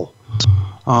a hole.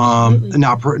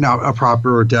 Not a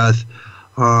proper death.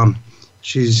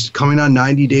 She's coming on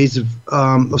 90 days of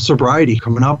sobriety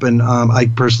coming up, and I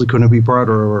personally couldn't be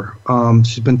prouder of her.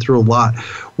 She's been through a lot.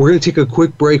 We're going to take a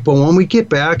quick break, but when we get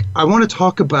back, I want to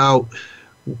talk about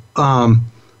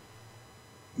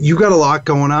you got a lot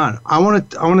going on. I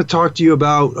want to talk to you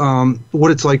about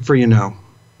what it's like for you now,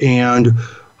 and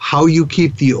how you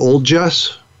keep the old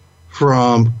Jess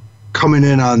from coming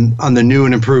in on the new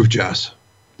and improved Jess.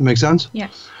 That make sense?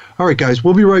 Yes. All right, guys,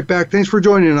 we'll be right back. Thanks for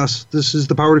joining us. This is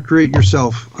The Power to Create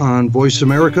Yourself on Voice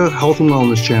America Health and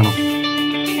Wellness Channel.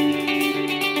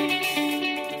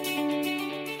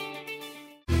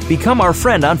 Become our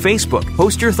friend on Facebook.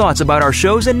 Post your thoughts about our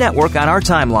shows and network on our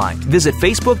timeline. Visit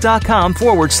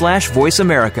facebook.com/Voice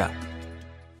America.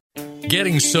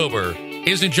 Getting sober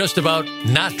isn't just about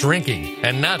not drinking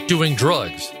and not doing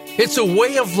drugs. It's a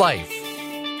way of life.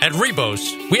 At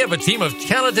Rebos, we have a team of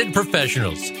talented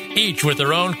professionals, each with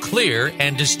their own clear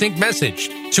and distinct message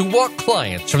to walk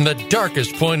clients from the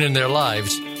darkest point in their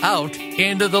lives out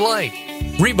into the light.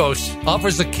 Rebos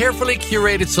offers a carefully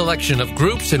curated selection of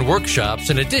groups and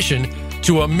workshops in addition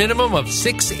to a minimum of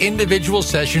 6 individual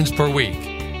sessions per week.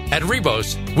 At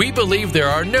Rebos, we believe there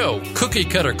are no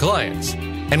cookie-cutter clients,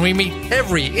 and we meet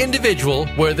every individual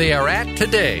where they are at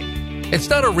today.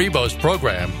 It's not a Rebos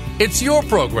program, it's your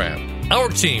program. Our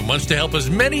team wants to help as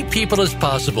many people as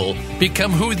possible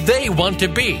become who they want to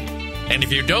be. And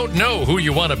if you don't know who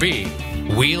you want to be,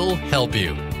 we'll help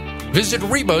you. Visit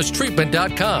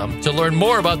RebosTreatment.com to learn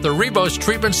more about the Rebos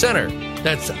Treatment Center.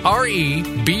 That's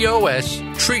REBOS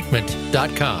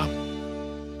Treatment.com.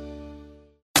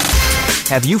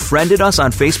 Have you friended us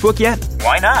on Facebook yet?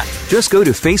 Why not? Just go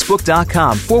to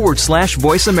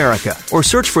Facebook.com/Voice America or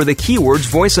search for the keywords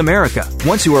Voice America.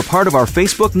 Once you are part of our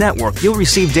Facebook network, you'll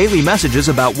receive daily messages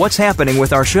about what's happening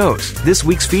with our shows, this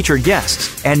week's featured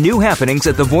guests, and new happenings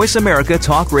at the Voice America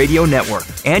Talk Radio Network.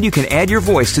 And you can add your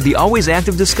voice to the always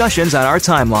active discussions on our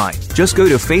timeline. Just go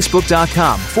to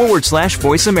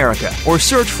Facebook.com/Voice America or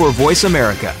search for Voice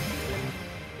America.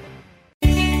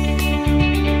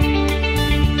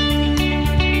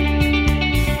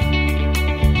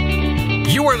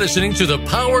 You are listening to The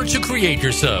Power to Create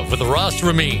Yourself with Ross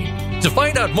Ramin. To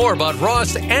find out more about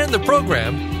Ross and the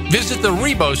program, visit the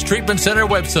Rebos Treatment Center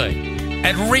website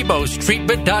at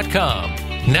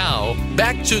RebosTreatment.com. Now,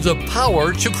 back to The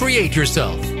Power to Create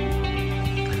Yourself.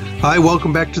 Hi,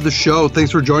 welcome back to the show. Thanks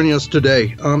for joining us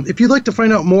today. If you'd like to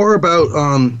find out more about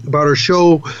our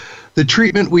show, the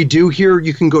treatment we do here,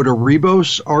 you can go to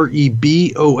Rebos,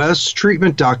 REBOS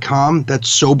treatment.com. That's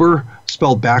sober,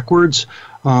 spelled backwards.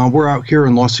 We're out here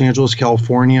in Los Angeles,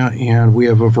 California, and we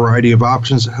have a variety of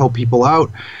options to help people out.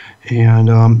 And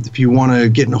if you want to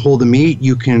get in a hold of me,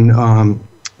 you can.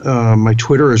 My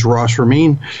Twitter is Ross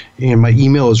Ramin, and my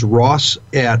email is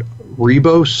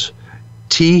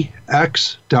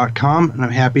ross@rebostx.com, and I'm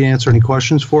happy to answer any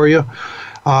questions for you.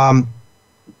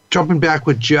 Jumping back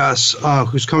with Jess,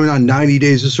 who's coming on 90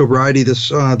 Days of Sobriety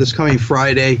this coming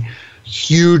Friday.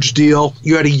 Huge deal.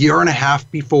 You had a year and a half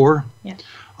before,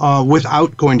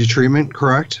 without going to treatment,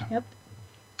 correct? Yep.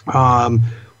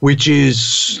 Which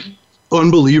is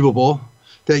unbelievable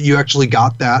that you actually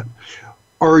got that.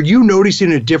 Are you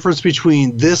noticing a difference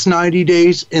between this 90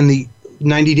 days and the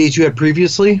 90 days you had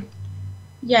previously?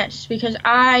 Yes, because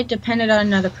I depended on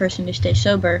another person to stay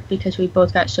sober because we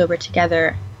both got sober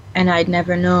together, and I'd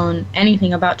never known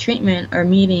anything about treatment or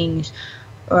meetings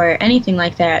or anything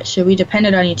like that. So we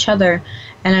depended on each other,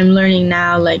 and I'm learning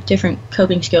now like different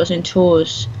coping skills and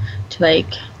tools to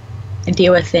like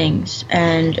deal with things,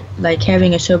 and like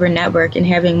having a sober network and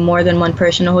having more than one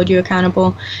person to hold you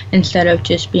accountable instead of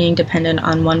just being dependent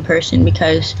on one person,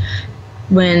 because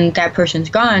when that person's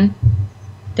gone,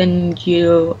 then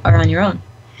you are on your own.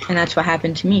 And that's what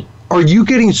happened to me. Are you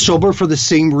getting sober for the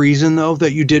same reason, though,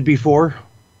 that you did before?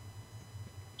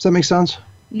 Does that make sense?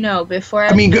 No, before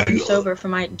I was getting sober for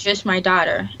my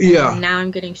daughter. Yeah. And now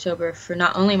I'm getting sober for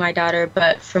not only my daughter,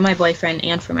 but for my boyfriend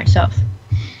and for myself.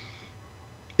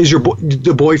 Is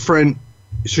the boyfriend,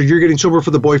 so you're getting sober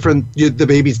for the boyfriend, the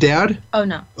baby's dad? Oh,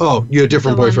 no. Oh, you had a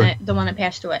different boyfriend. The one that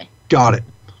passed away. Got it.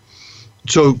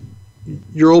 So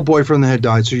your old boyfriend that had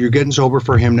died, so you're getting sober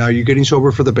for him now. You're getting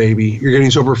sober for the baby. You're getting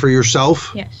sober for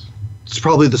yourself? Yes. It's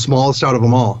probably the smallest out of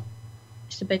them all.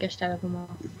 It's the biggest out of them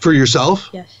all. For yourself?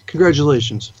 Yes.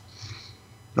 Congratulations.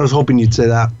 I was hoping you'd say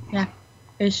that. Yeah.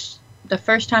 It's the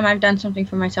first time I've done something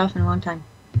for myself in a long time.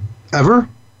 Ever?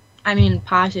 I mean,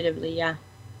 positively, yeah.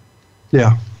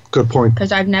 Yeah, good point.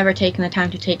 Because I've never taken the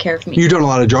time to take care of me. You've done a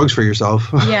lot of drugs for yourself.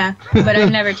 Yeah, but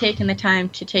I've never taken the time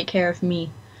to take care of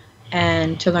me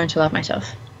and to learn to love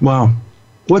myself. Wow.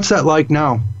 What's that like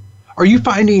now? Are you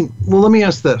finding, well, let me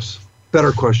ask this,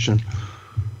 better question.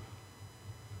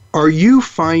 Are you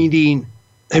finding,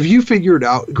 have you figured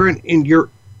out, Grant, in your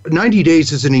 90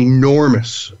 days is an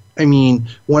enormous, I mean,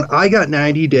 when I got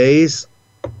 90 days,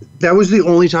 that was the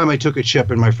only time I took a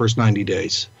chip in my first 90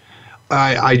 days.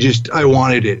 I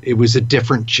wanted it. It was a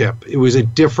different chip. It was a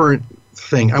different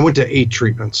thing. I went to 8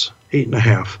 treatments,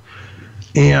 8.5,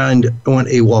 and I went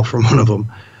AWOL from one of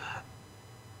them.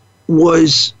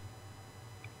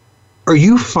 Are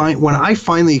you fine when I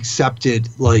finally accepted,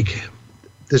 like,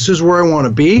 this is where I want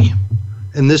to be,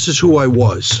 and this is who I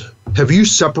was? Have you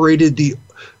separated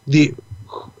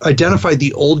identified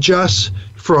the old Jess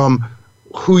from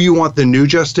who you want the new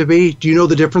Jess to be? Do you know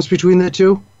the difference between the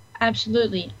two?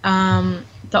 Absolutely. The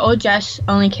old Jess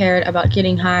only cared about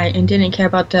getting high and didn't care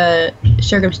about the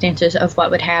circumstances of what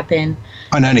would happen.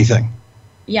 On anything.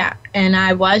 Yeah, and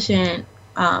I wasn't,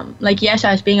 yes,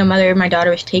 I was being a mother, my daughter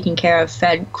was taken care of,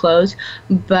 fed, clothes,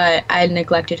 but I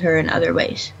neglected her in other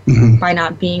ways. Mm-hmm. By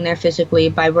not being there physically,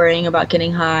 by worrying about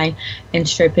getting high and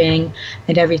stripping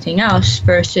and everything else,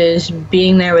 versus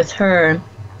being there with her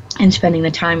and spending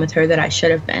the time with her that I should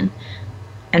have been.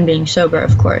 And being sober,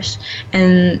 of course.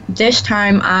 And this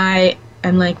time I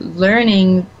am like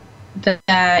learning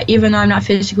that even though I'm not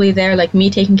physically there, like me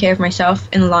taking care of myself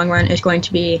in the long run is going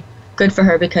to be good for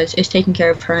her, because it's taking care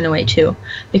of her in a way too.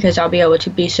 Because I'll be able to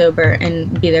be sober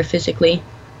and be there physically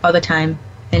all the time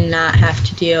and not have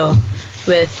to deal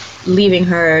with leaving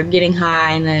her, getting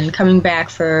high, and then coming back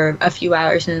for a few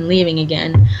hours and then leaving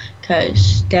again.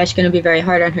 Because that's going to be very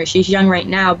hard on her. She's young right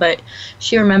now, but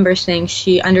she remembers things.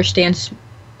 She understands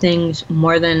things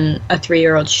more than a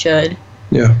 3-year-old should.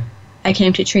 Yeah. I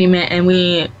came to treatment and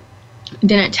we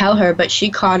didn't tell her, but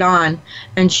she caught on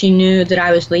and she knew that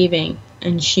I was leaving,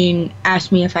 and she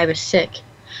asked me if I was sick.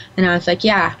 And I was like,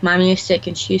 yeah, mommy is sick.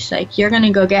 And she's like, you're going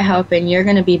to go get help and you're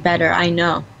going to be better. I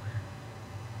know.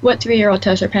 What 3-year-old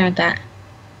tells her parent that?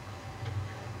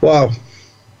 Wow.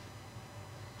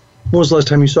 When was the last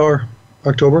time you saw her?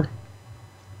 October?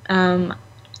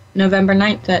 November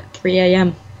 9th at 3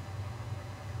 a.m.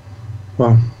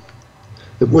 Wow.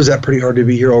 Was that pretty hard to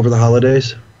be here over the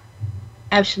holidays?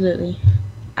 Absolutely.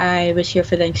 I was here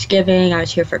for Thanksgiving, I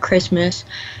was here for Christmas,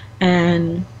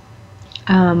 and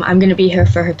I'm going to be here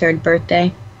for her 3rd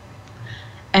birthday.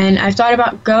 And I've thought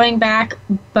about going back,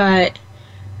 but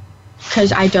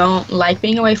because I don't like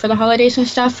being away for the holidays and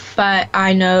stuff, but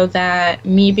I know that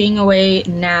me being away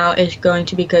now is going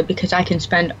to be good because I can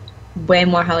spend way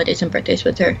more holidays and birthdays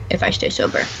with her if I stay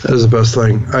sober. That is the best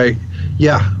thing. I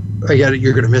get it.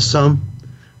 You're going to miss some,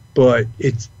 but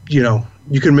it's, you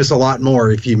can miss a lot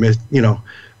more if you miss,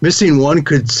 missing one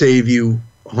could save you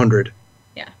 100.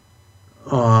 Yeah.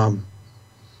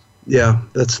 Yeah,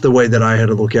 that's the way that I had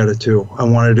to look at it too. I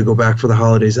wanted to go back for the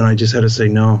holidays, and I just had to say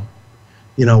no.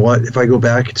 You know what? If I go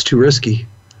back, it's too risky.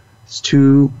 It's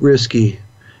too risky.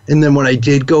 And then when I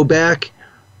did go back,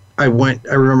 I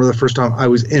remember the first time I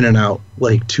was in and out,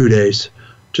 like 2 days.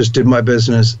 Just did my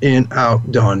business, in,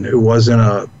 out, done. It wasn't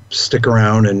a stick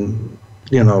around and,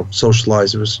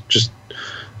 socialize. It was just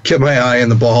kept my eye on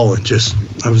the ball and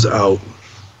I was out.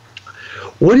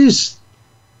 What do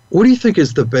you think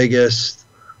is the biggest?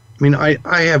 I mean,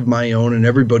 I have my own, and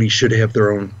everybody should have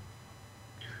their own.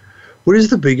 What is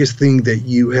the biggest thing that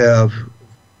you have,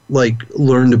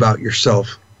 learned about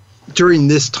yourself during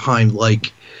this time,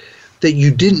 that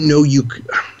you didn't know you could?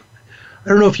 I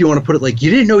don't know if you want to put it you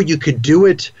didn't know you could do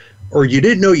it, or you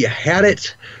didn't know you had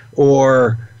it,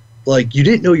 or you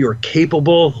didn't know you were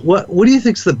capable. What do you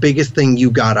think's the biggest thing you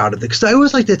got out of it? Because I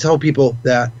always like to tell people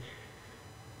that,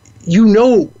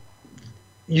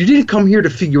 you didn't come here to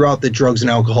figure out that drugs and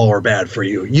alcohol are bad for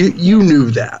you. You knew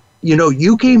that.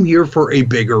 You came here for a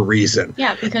bigger reason.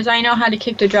 Yeah, because I know how to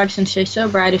kick the drugs and stay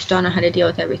sober. I just don't know how to deal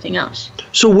with everything else.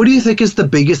 So what do you think is the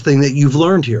biggest thing that you've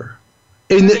learned here?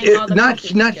 And not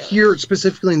here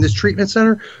specifically in this treatment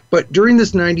center, but during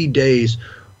this 90 days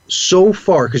so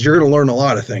far, because you're going to learn a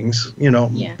lot of things,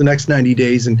 the next 90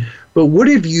 days. But what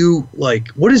have you,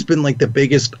 what has been the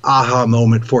biggest aha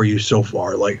moment for you so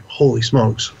far? Holy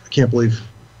smokes, I can't believe.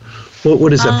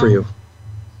 What is that for you?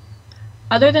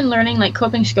 Other than learning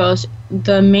coping skills,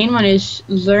 the main one is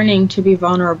learning to be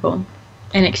vulnerable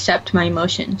and accept my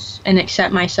emotions and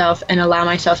accept myself and allow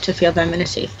myself to feel them in a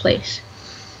safe place.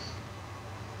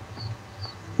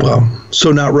 Wow.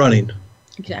 So not running.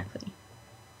 Exactly.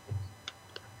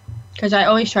 Because I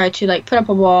always try to put up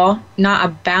a wall, not a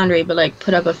boundary, but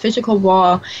put up a physical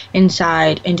wall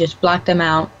inside and just block them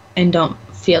out and don't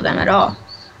feel them at all.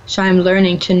 So I'm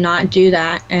learning to not do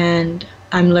that, and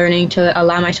I'm learning to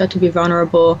allow myself to be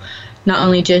vulnerable, not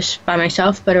only just by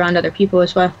myself, but around other people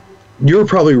as well. You're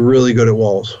probably really good at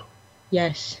walls.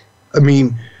 Yes. I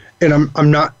mean, and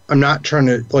I'm not trying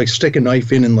to stick a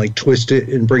knife in and twist it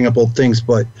and bring up old things,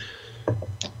 but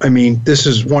I mean, this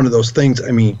is one of those things.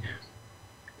 I mean,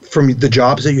 from the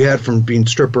jobs that you had, from being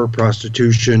stripper,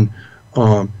 prostitution,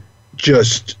 you'd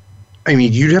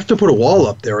have to put a wall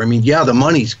up there. I mean, yeah, the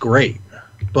money's great,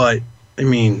 but I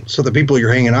mean, so the people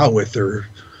you're hanging out with they're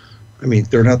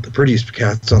not the prettiest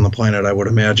cats on the planet, I would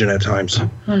imagine at times.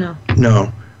 Oh, no.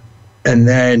 No. And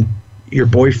then your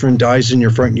boyfriend dies in your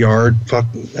front yard.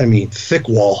 Thick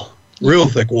wall, real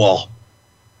thick wall.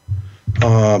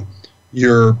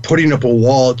 You're putting up a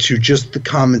wall to just the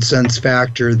common sense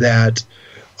factor that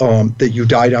you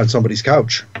died on somebody's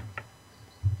couch.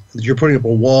 You're putting up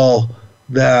a wall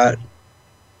that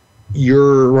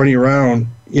you're running around,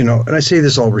 and I say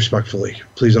this all respectfully.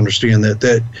 Please understand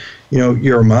that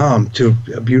you're a mom to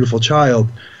a beautiful child,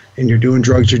 and you're doing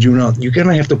drugs, you're doing all. You're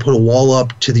gonna have to put a wall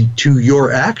up to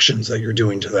your actions that you're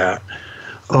doing to that.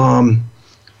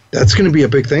 That's gonna be a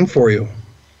big thing for you.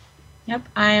 Yep,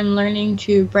 I am learning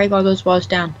to break all those walls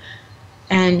down.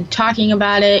 And talking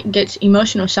about it gets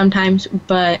emotional sometimes,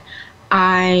 but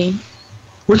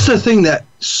What's the thing that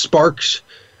sparks?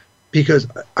 Because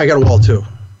I got a wall too.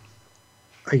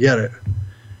 I get it.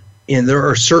 And there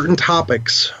are certain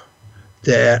topics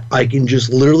that I can just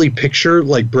literally picture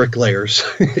bricklayers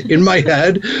in my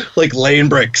head, laying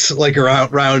bricks,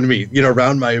 around me,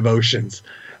 around my emotions.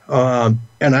 And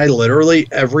I literally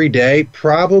every day,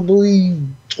 probably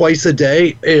twice a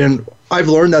day, and I've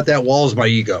learned that wall is my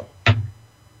ego.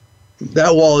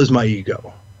 That wall is my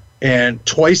ego. And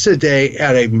twice a day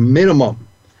at a minimum,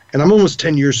 and I'm almost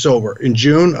 10 years sober. In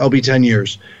June, I'll be 10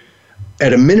 years.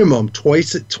 At a minimum,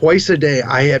 twice a day,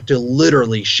 I have to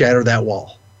literally shatter that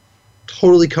wall.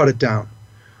 Totally cut it down.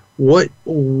 What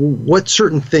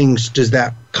certain things does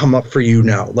that come up for you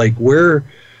now? I don't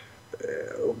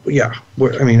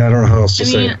know how else to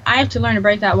say it. I have to learn to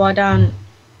break that wall down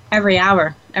every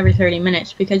hour, every 30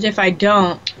 minutes, because if I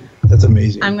don't, that's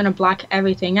amazing. I'm going to block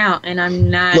everything out, and I'm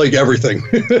not... everything.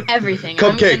 Everything.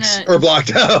 Cupcakes are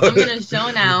blocked out. I'm going to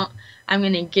zone out. I'm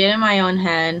going to get in my own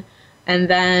head, and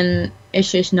then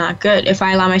it's just not good. If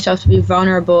I allow myself to be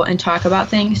vulnerable and talk about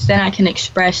things, then I can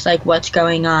express what's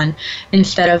going on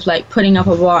instead of putting up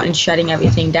a wall and shutting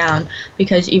everything down,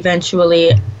 because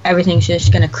eventually everything's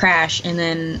just going to crash, and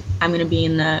then I'm going to be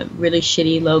in a really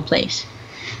shitty low place,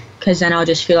 because then I'll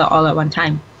just feel it all at one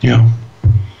time. Yeah.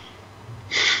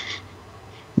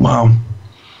 Wow.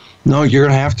 No, you're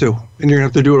going to have to. And you're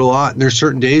going to have to do it a lot. And there's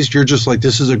certain days you're just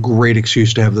this is a great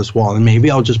excuse to have this wall. And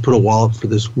maybe I'll just put a wall up for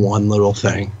this one little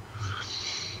thing.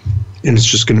 And it's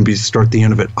just going to start the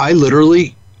end of it. I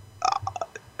literally,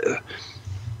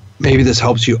 maybe this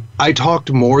helps you. I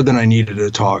talked more than I needed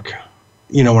to talk.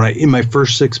 You know, in my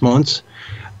first 6 months,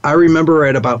 I remember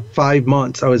at about 5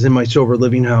 months, I was in my sober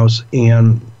living house,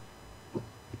 and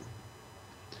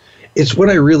it's when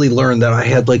I really learned that I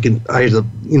had the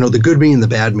good me and the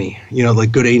bad me,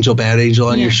 like good angel, bad angel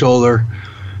on your shoulder.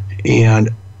 And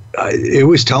it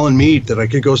was telling me that I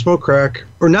could go smoke crack,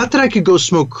 or not that I could go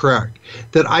smoke crack,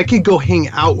 that I could go hang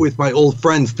out with my old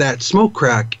friends that smoke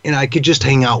crack, and I could just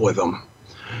hang out with them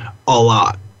a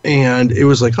lot. And it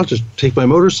was like, I'll just take my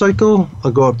motorcycle,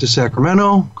 I'll go up to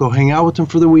Sacramento, go hang out with them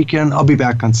for the weekend. I'll be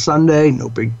back on Sunday, no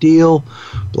big deal,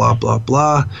 blah, blah,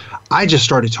 blah. I just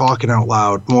started talking out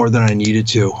loud more than I needed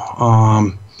to.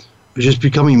 Just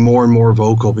becoming more and more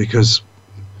vocal because,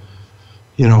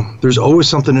 there's always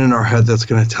something in our head that's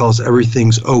going to tell us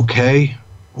everything's okay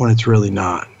when it's really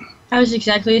not. I was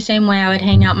exactly the same way. I would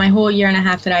hang out my whole year and a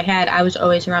half that I had. I was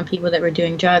always around people that were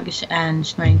doing drugs and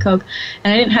snorting coke,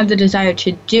 and I didn't have the desire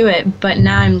to do it, but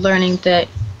now I'm learning that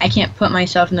I can't put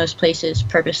myself in those places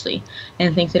purposely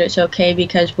and think that it's okay,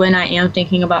 because when I am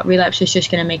thinking about relapse, it's just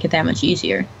going to make it that much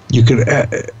easier. You could, have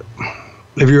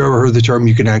you ever heard the term,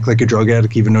 you can act like a drug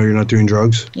addict even though you're not doing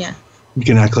drugs? Yeah. You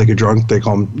can act like a drunk. They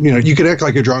call them, you can act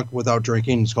like a drunk without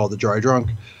drinking. It's called the dry drunk.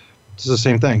 It's the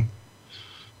same thing.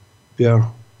 Yeah.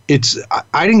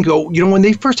 I didn't go, when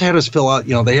they first had us fill out,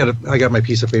 I got my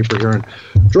piece of paper here and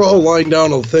draw a line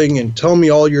down a thing and tell me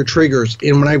all your triggers.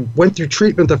 And when I went through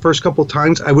treatment the first couple of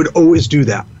times, I would always do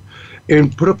that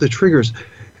and put up the triggers.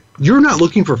 You're not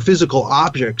looking for physical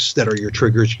objects that are your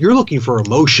triggers. You're looking for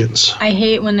emotions. I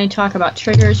hate when they talk about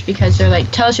triggers because they're like,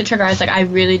 tell us your trigger. I was like, I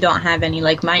really don't have any.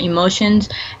 Like, my emotions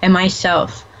and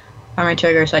myself are my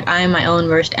triggers. Like, I am my own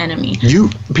worst enemy.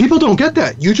 People don't get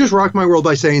that. You just rocked my world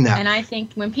by saying that. And I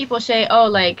think when people say, oh,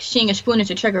 like, seeing a spoon is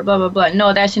a trigger, blah, blah, blah.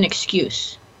 No, that's an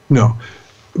excuse. No.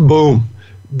 Boom.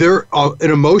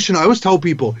 An emotion. I always tell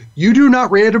people, you do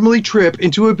not randomly trip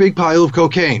into a big pile of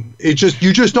cocaine. You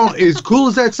just don't, as cool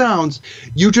as that sounds,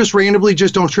 you just randomly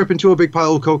just don't trip into a big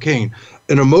pile of cocaine.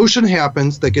 An emotion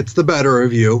happens that gets the better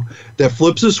of you, that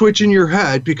flips a switch in your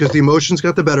head because the emotions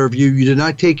got the better of you. You did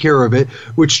not take care of it,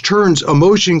 which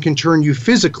emotion can turn you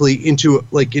physically into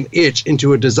like an itch,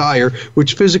 into a desire,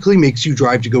 which physically makes you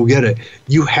drive to go get it.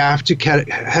 You have to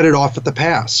head it off at the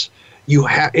pass.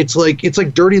 It's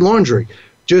like dirty laundry.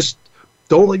 Just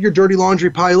don't let your dirty laundry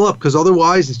pile up, because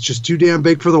otherwise it's just too damn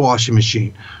big for the washing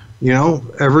machine.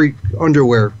 Every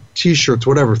underwear, T-shirts,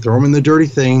 whatever, throw them in the dirty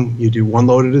thing. You do one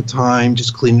load at a time.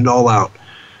 Just clean it all out.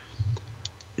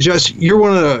 Jess,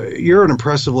 you're an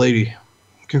impressive lady.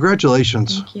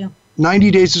 Congratulations. Thank you.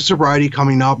 90 days of sobriety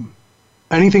coming up.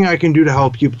 Anything I can do to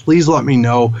help you, please let me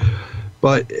know.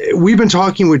 But we've been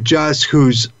talking with Jess,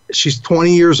 she's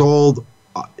 20 years old.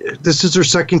 This is her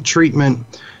second treatment.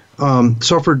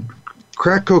 Suffered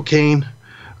crack cocaine,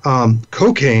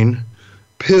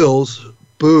 pills,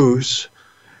 booze.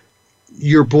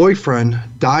 Your boyfriend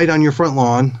died on your front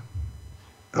lawn,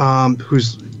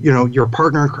 who's, your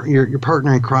partner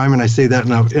in crime. And I say that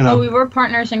we were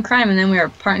partners in crime, and then we were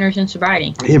partners in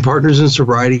sobriety. Partners in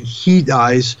sobriety. He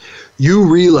dies.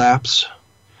 You relapse.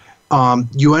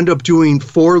 You end up doing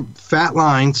 4 fat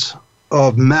lines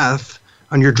of meth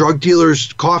on your drug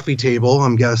dealer's coffee table,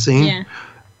 I'm guessing. Yeah.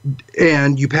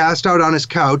 And you passed out on his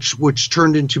couch, which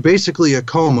turned into basically a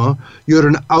coma. You had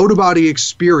an out-of-body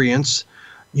experience.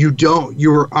 You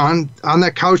were on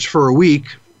that couch for a week.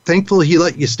 Thankfully, he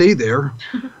let you stay there,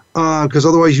 because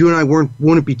otherwise you and I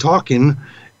wouldn't be talking.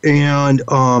 And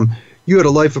you had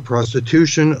a life of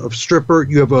prostitution, of stripper.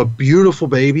 You have a beautiful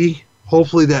baby.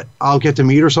 Hopefully that I'll get to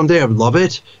meet her someday. I would love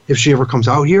it if she ever comes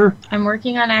out here. I'm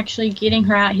working on actually getting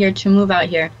her out here to move out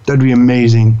here. That'd be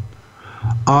amazing.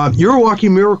 You're a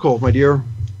walking miracle, my dear.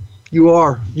 You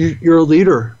are. You're a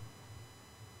leader.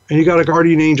 And you got a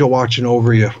guardian angel watching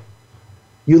over you.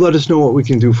 You let us know what we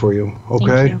can do for you,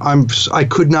 okay? I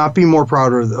could not be more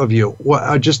proud of you.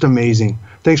 Just amazing.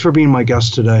 Thanks for being my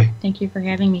guest today. Thank you for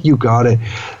having me. You got it.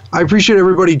 I appreciate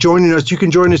everybody joining us. You can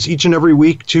join us each and every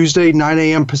week, Tuesday, 9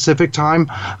 a.m. Pacific time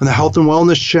on the Health and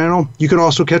Wellness channel. You can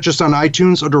also catch us on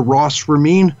iTunes under Ross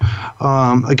Ramin.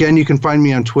 Again, you can find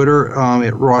me on Twitter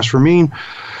at Ross Ramin.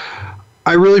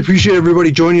 I really appreciate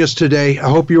everybody joining us today. I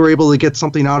hope you were able to get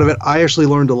something out of it. I actually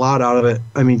learned a lot out of it.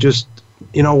 I mean, just,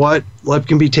 you know what? Life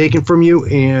can be taken from you,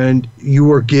 and you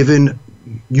were given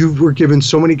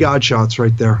so many God shots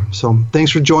right there. So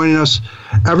thanks for joining us.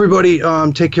 Everybody,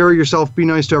 take care of yourself. Be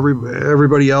nice to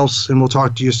everybody else, and we'll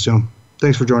talk to you soon.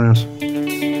 Thanks for joining us.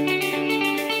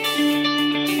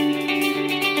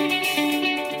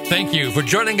 Thank you for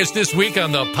joining us this week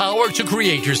on The Power to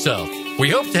Create Yourself. We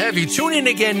hope to have you tune in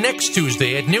again next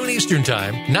Tuesday at noon Eastern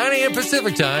Time, 9 a.m.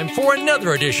 Pacific Time for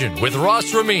another edition with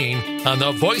Ross Ramin on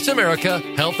the Voice America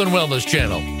Health and Wellness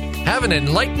Channel. Have an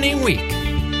enlightening week.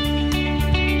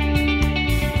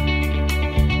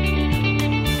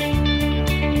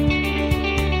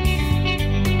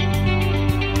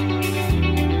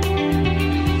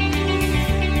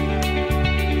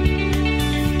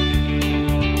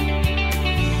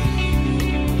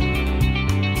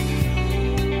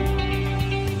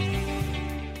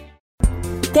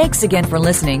 Thanks again for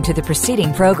listening to the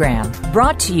preceding program,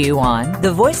 brought to you on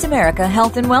the Voice America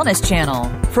Health and Wellness Channel.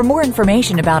 For more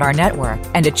information about our network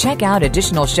and to check out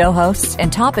additional show hosts and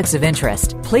topics of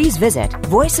interest, please visit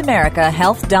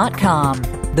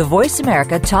voiceamericahealth.com. The Voice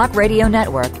America Talk Radio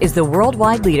Network is the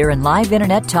worldwide leader in live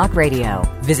Internet talk radio.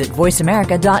 Visit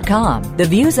voiceamerica.com. The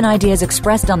views and ideas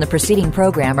expressed on the preceding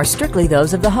program are strictly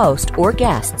those of the host or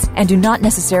guests and do not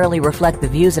necessarily reflect the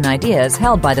views and ideas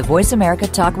held by the Voice America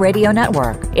Talk Radio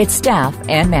Network, its staff,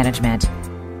 and management.